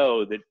 you will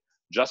know that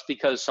just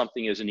because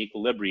something is in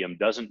equilibrium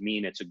doesn't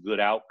mean it's a good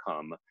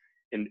outcome,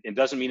 and it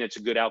doesn't mean it's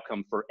a good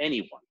outcome for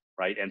anyone,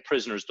 right? And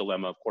prisoner's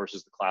dilemma, of course,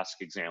 is the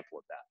classic example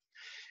of that.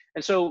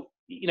 And so,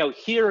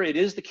 here it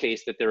is the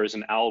case that there is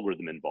an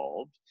algorithm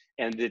involved,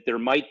 and that there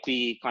might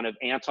be kind of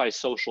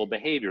antisocial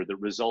behavior that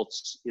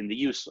results in the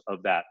use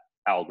of that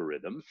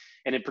algorithm.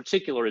 And in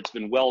particular, it's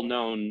been well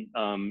known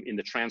in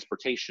the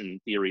transportation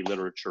theory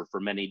literature for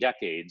many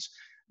decades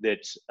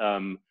that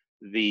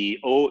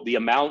the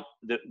amount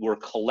that we're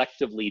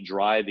collectively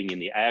driving in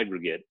the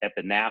aggregate at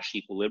the Nash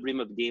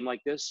equilibrium of a game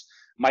like this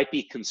might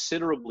be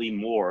considerably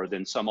more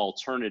than some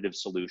alternative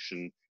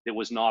solution that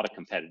was not a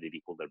competitive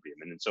equilibrium.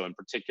 And so in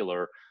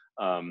particular,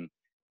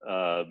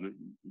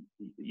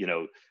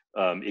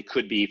 it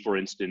could be, for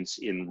instance,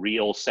 in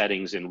real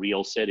settings, in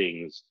real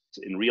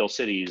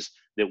cities,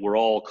 that we're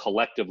all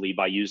collectively,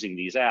 by using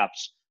these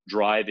apps,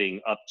 driving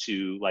up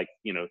to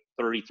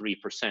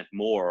 33%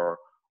 more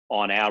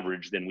on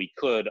average than we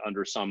could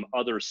under some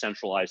other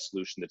centralized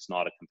solution that's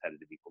not a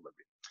competitive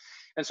equilibrium.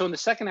 And so in the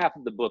second half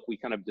of the book, we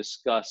kind of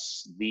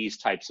discuss these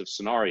types of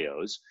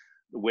scenarios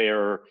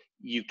where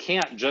you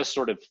can't just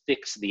sort of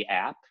fix the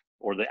app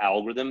or the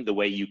algorithm the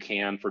way you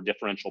can for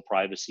differential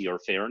privacy or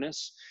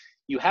fairness.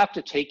 You have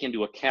to take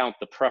into account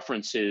the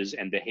preferences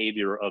and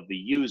behavior of the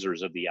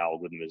users of the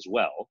algorithm as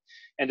well.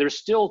 And there's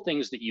still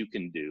things that you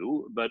can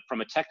do, but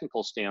from a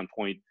technical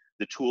standpoint,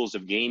 the tools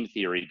of game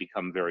theory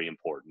become very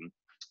important.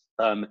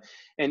 And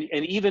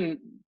even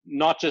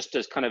not just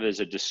as kind of as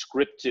a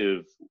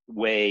descriptive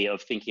way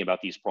of thinking about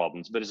these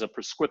problems, but as a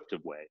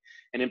prescriptive way.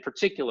 And in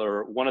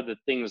particular, one of the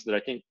things that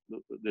I think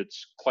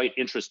that's quite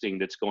interesting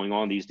that's going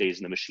on these days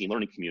in the machine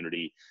learning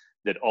community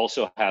that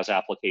also has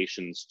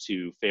applications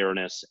to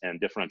fairness and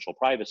differential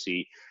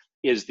privacy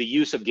is the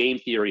use of game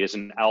theory as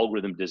an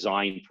algorithm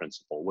design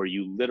principle, where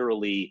you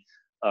literally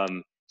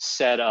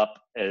set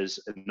up as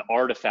an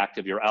artifact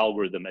of your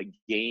algorithm a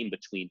game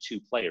between two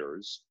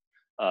players,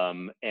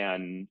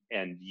 and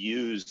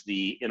use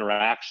the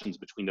interactions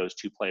between those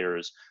two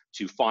players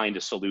to find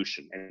a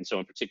solution. And so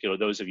in particular,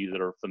 those of you that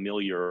are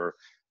familiar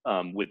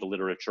with the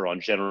literature on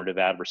generative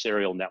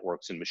adversarial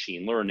networks and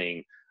machine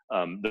learning,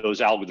 those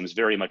algorithms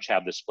very much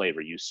have this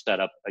flavor. You set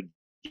up a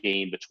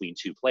game between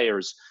two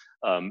players,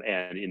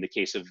 and in the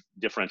case of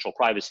differential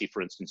privacy,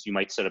 for instance, you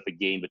might set up a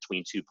game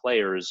between two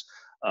players,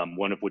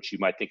 one of which you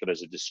might think of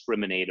as a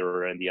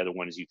discriminator, and the other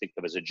one is you think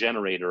of as a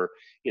generator,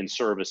 in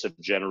service of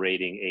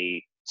generating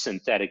a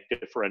synthetic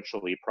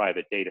differentially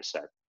private data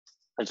set.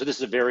 And so this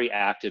is a very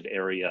active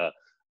area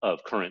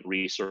of current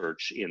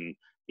research in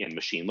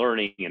machine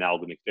learning, in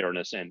algorithmic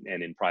fairness, and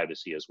in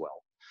privacy as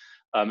well.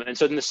 And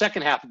so in the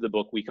second half of the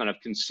book, we kind of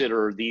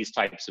consider these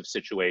types of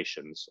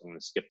situations. I'm going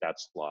to skip that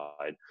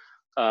slide.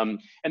 And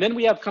then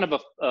we have kind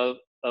of a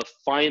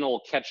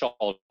final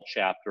catch-all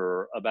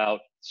chapter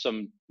about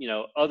some,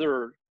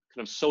 other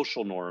kind of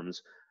social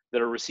norms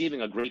that are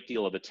receiving a great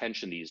deal of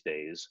attention these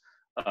days,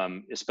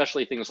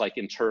 especially things like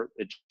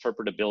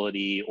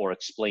interpretability or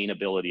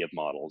explainability of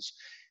models.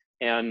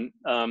 And,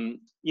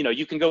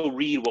 you can go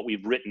read what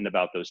we've written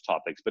about those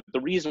topics, but the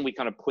reason we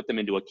kind of put them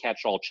into a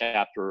catch-all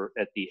chapter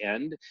at the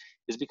end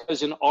is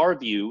because in our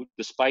view,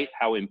 despite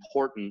how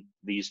important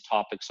these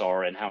topics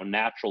are and how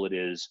natural it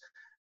is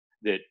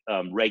that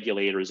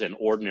regulators and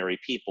ordinary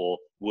people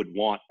would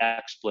want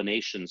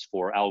explanations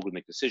for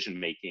algorithmic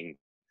decision-making,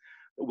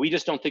 we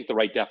just don't think the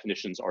right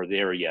definitions are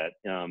there yet,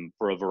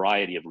 for a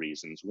variety of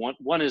reasons.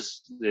 One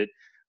is that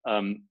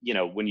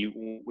when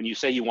you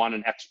say you want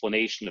an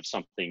explanation of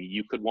something,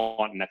 you could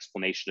want an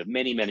explanation of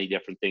many, many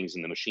different things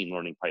in the machine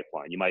learning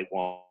pipeline. You might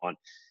want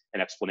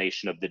an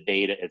explanation of the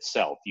data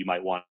itself. You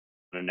might want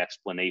an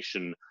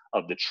explanation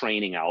of the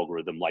training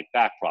algorithm, like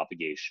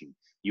backpropagation.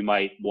 You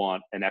might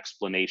want an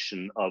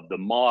explanation of the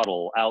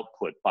model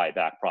output by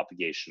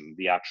backpropagation,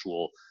 the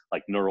actual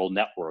neural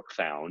network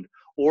found,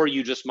 or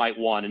you just might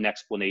want an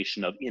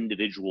explanation of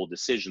individual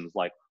decisions,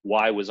 like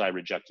why was I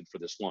rejected for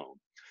this loan?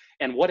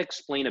 And what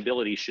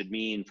explainability should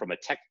mean from a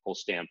technical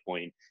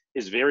standpoint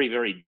is very,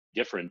 very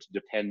different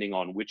depending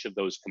on which of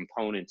those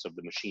components of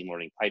the machine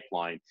learning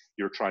pipeline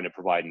you're trying to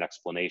provide an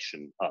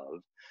explanation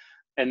of.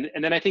 And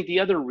then I think the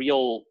other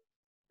real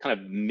kind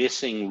of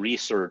missing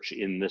research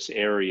in this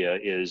area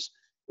is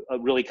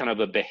really kind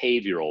of a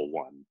behavioral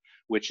one,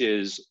 which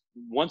is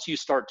once you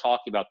start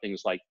talking about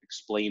things like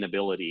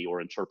explainability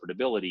or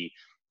interpretability,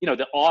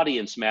 the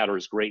audience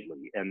matters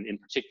greatly. And in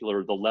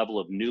particular, the level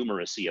of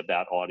numeracy of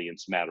that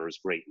audience matters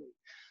greatly.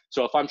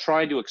 So if I'm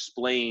trying to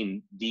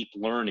explain deep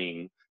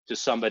learning to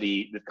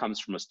somebody that comes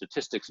from a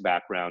statistics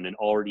background and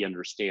already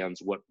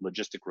understands what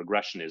logistic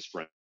regression is,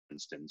 for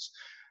instance,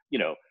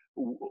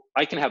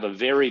 I can have a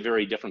very,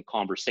 very different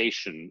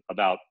conversation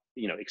about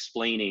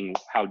explaining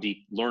how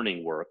deep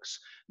learning works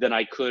than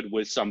I could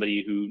with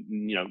somebody who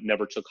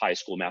never took high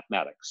school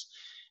mathematics.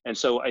 And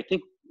so I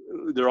think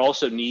there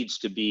also needs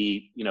to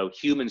be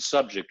human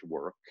subject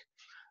work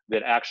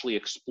that actually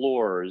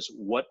explores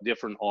what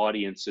different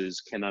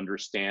audiences can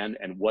understand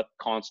and what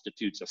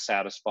constitutes a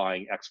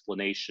satisfying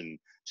explanation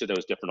to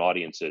those different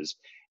audiences.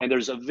 And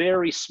there's a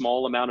very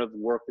small amount of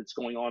work that's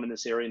going on in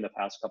this area in the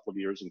past couple of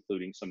years,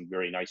 including some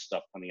very nice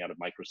stuff coming out of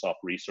Microsoft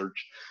research.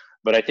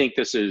 But I think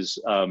this is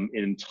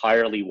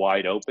entirely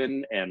wide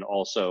open and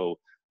also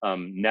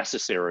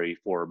necessary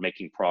for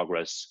making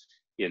progress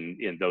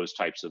in those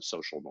types of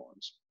social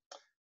norms.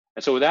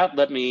 And so with that,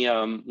 let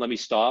me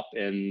stop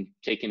and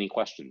take any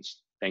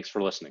questions. Thanks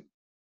for listening.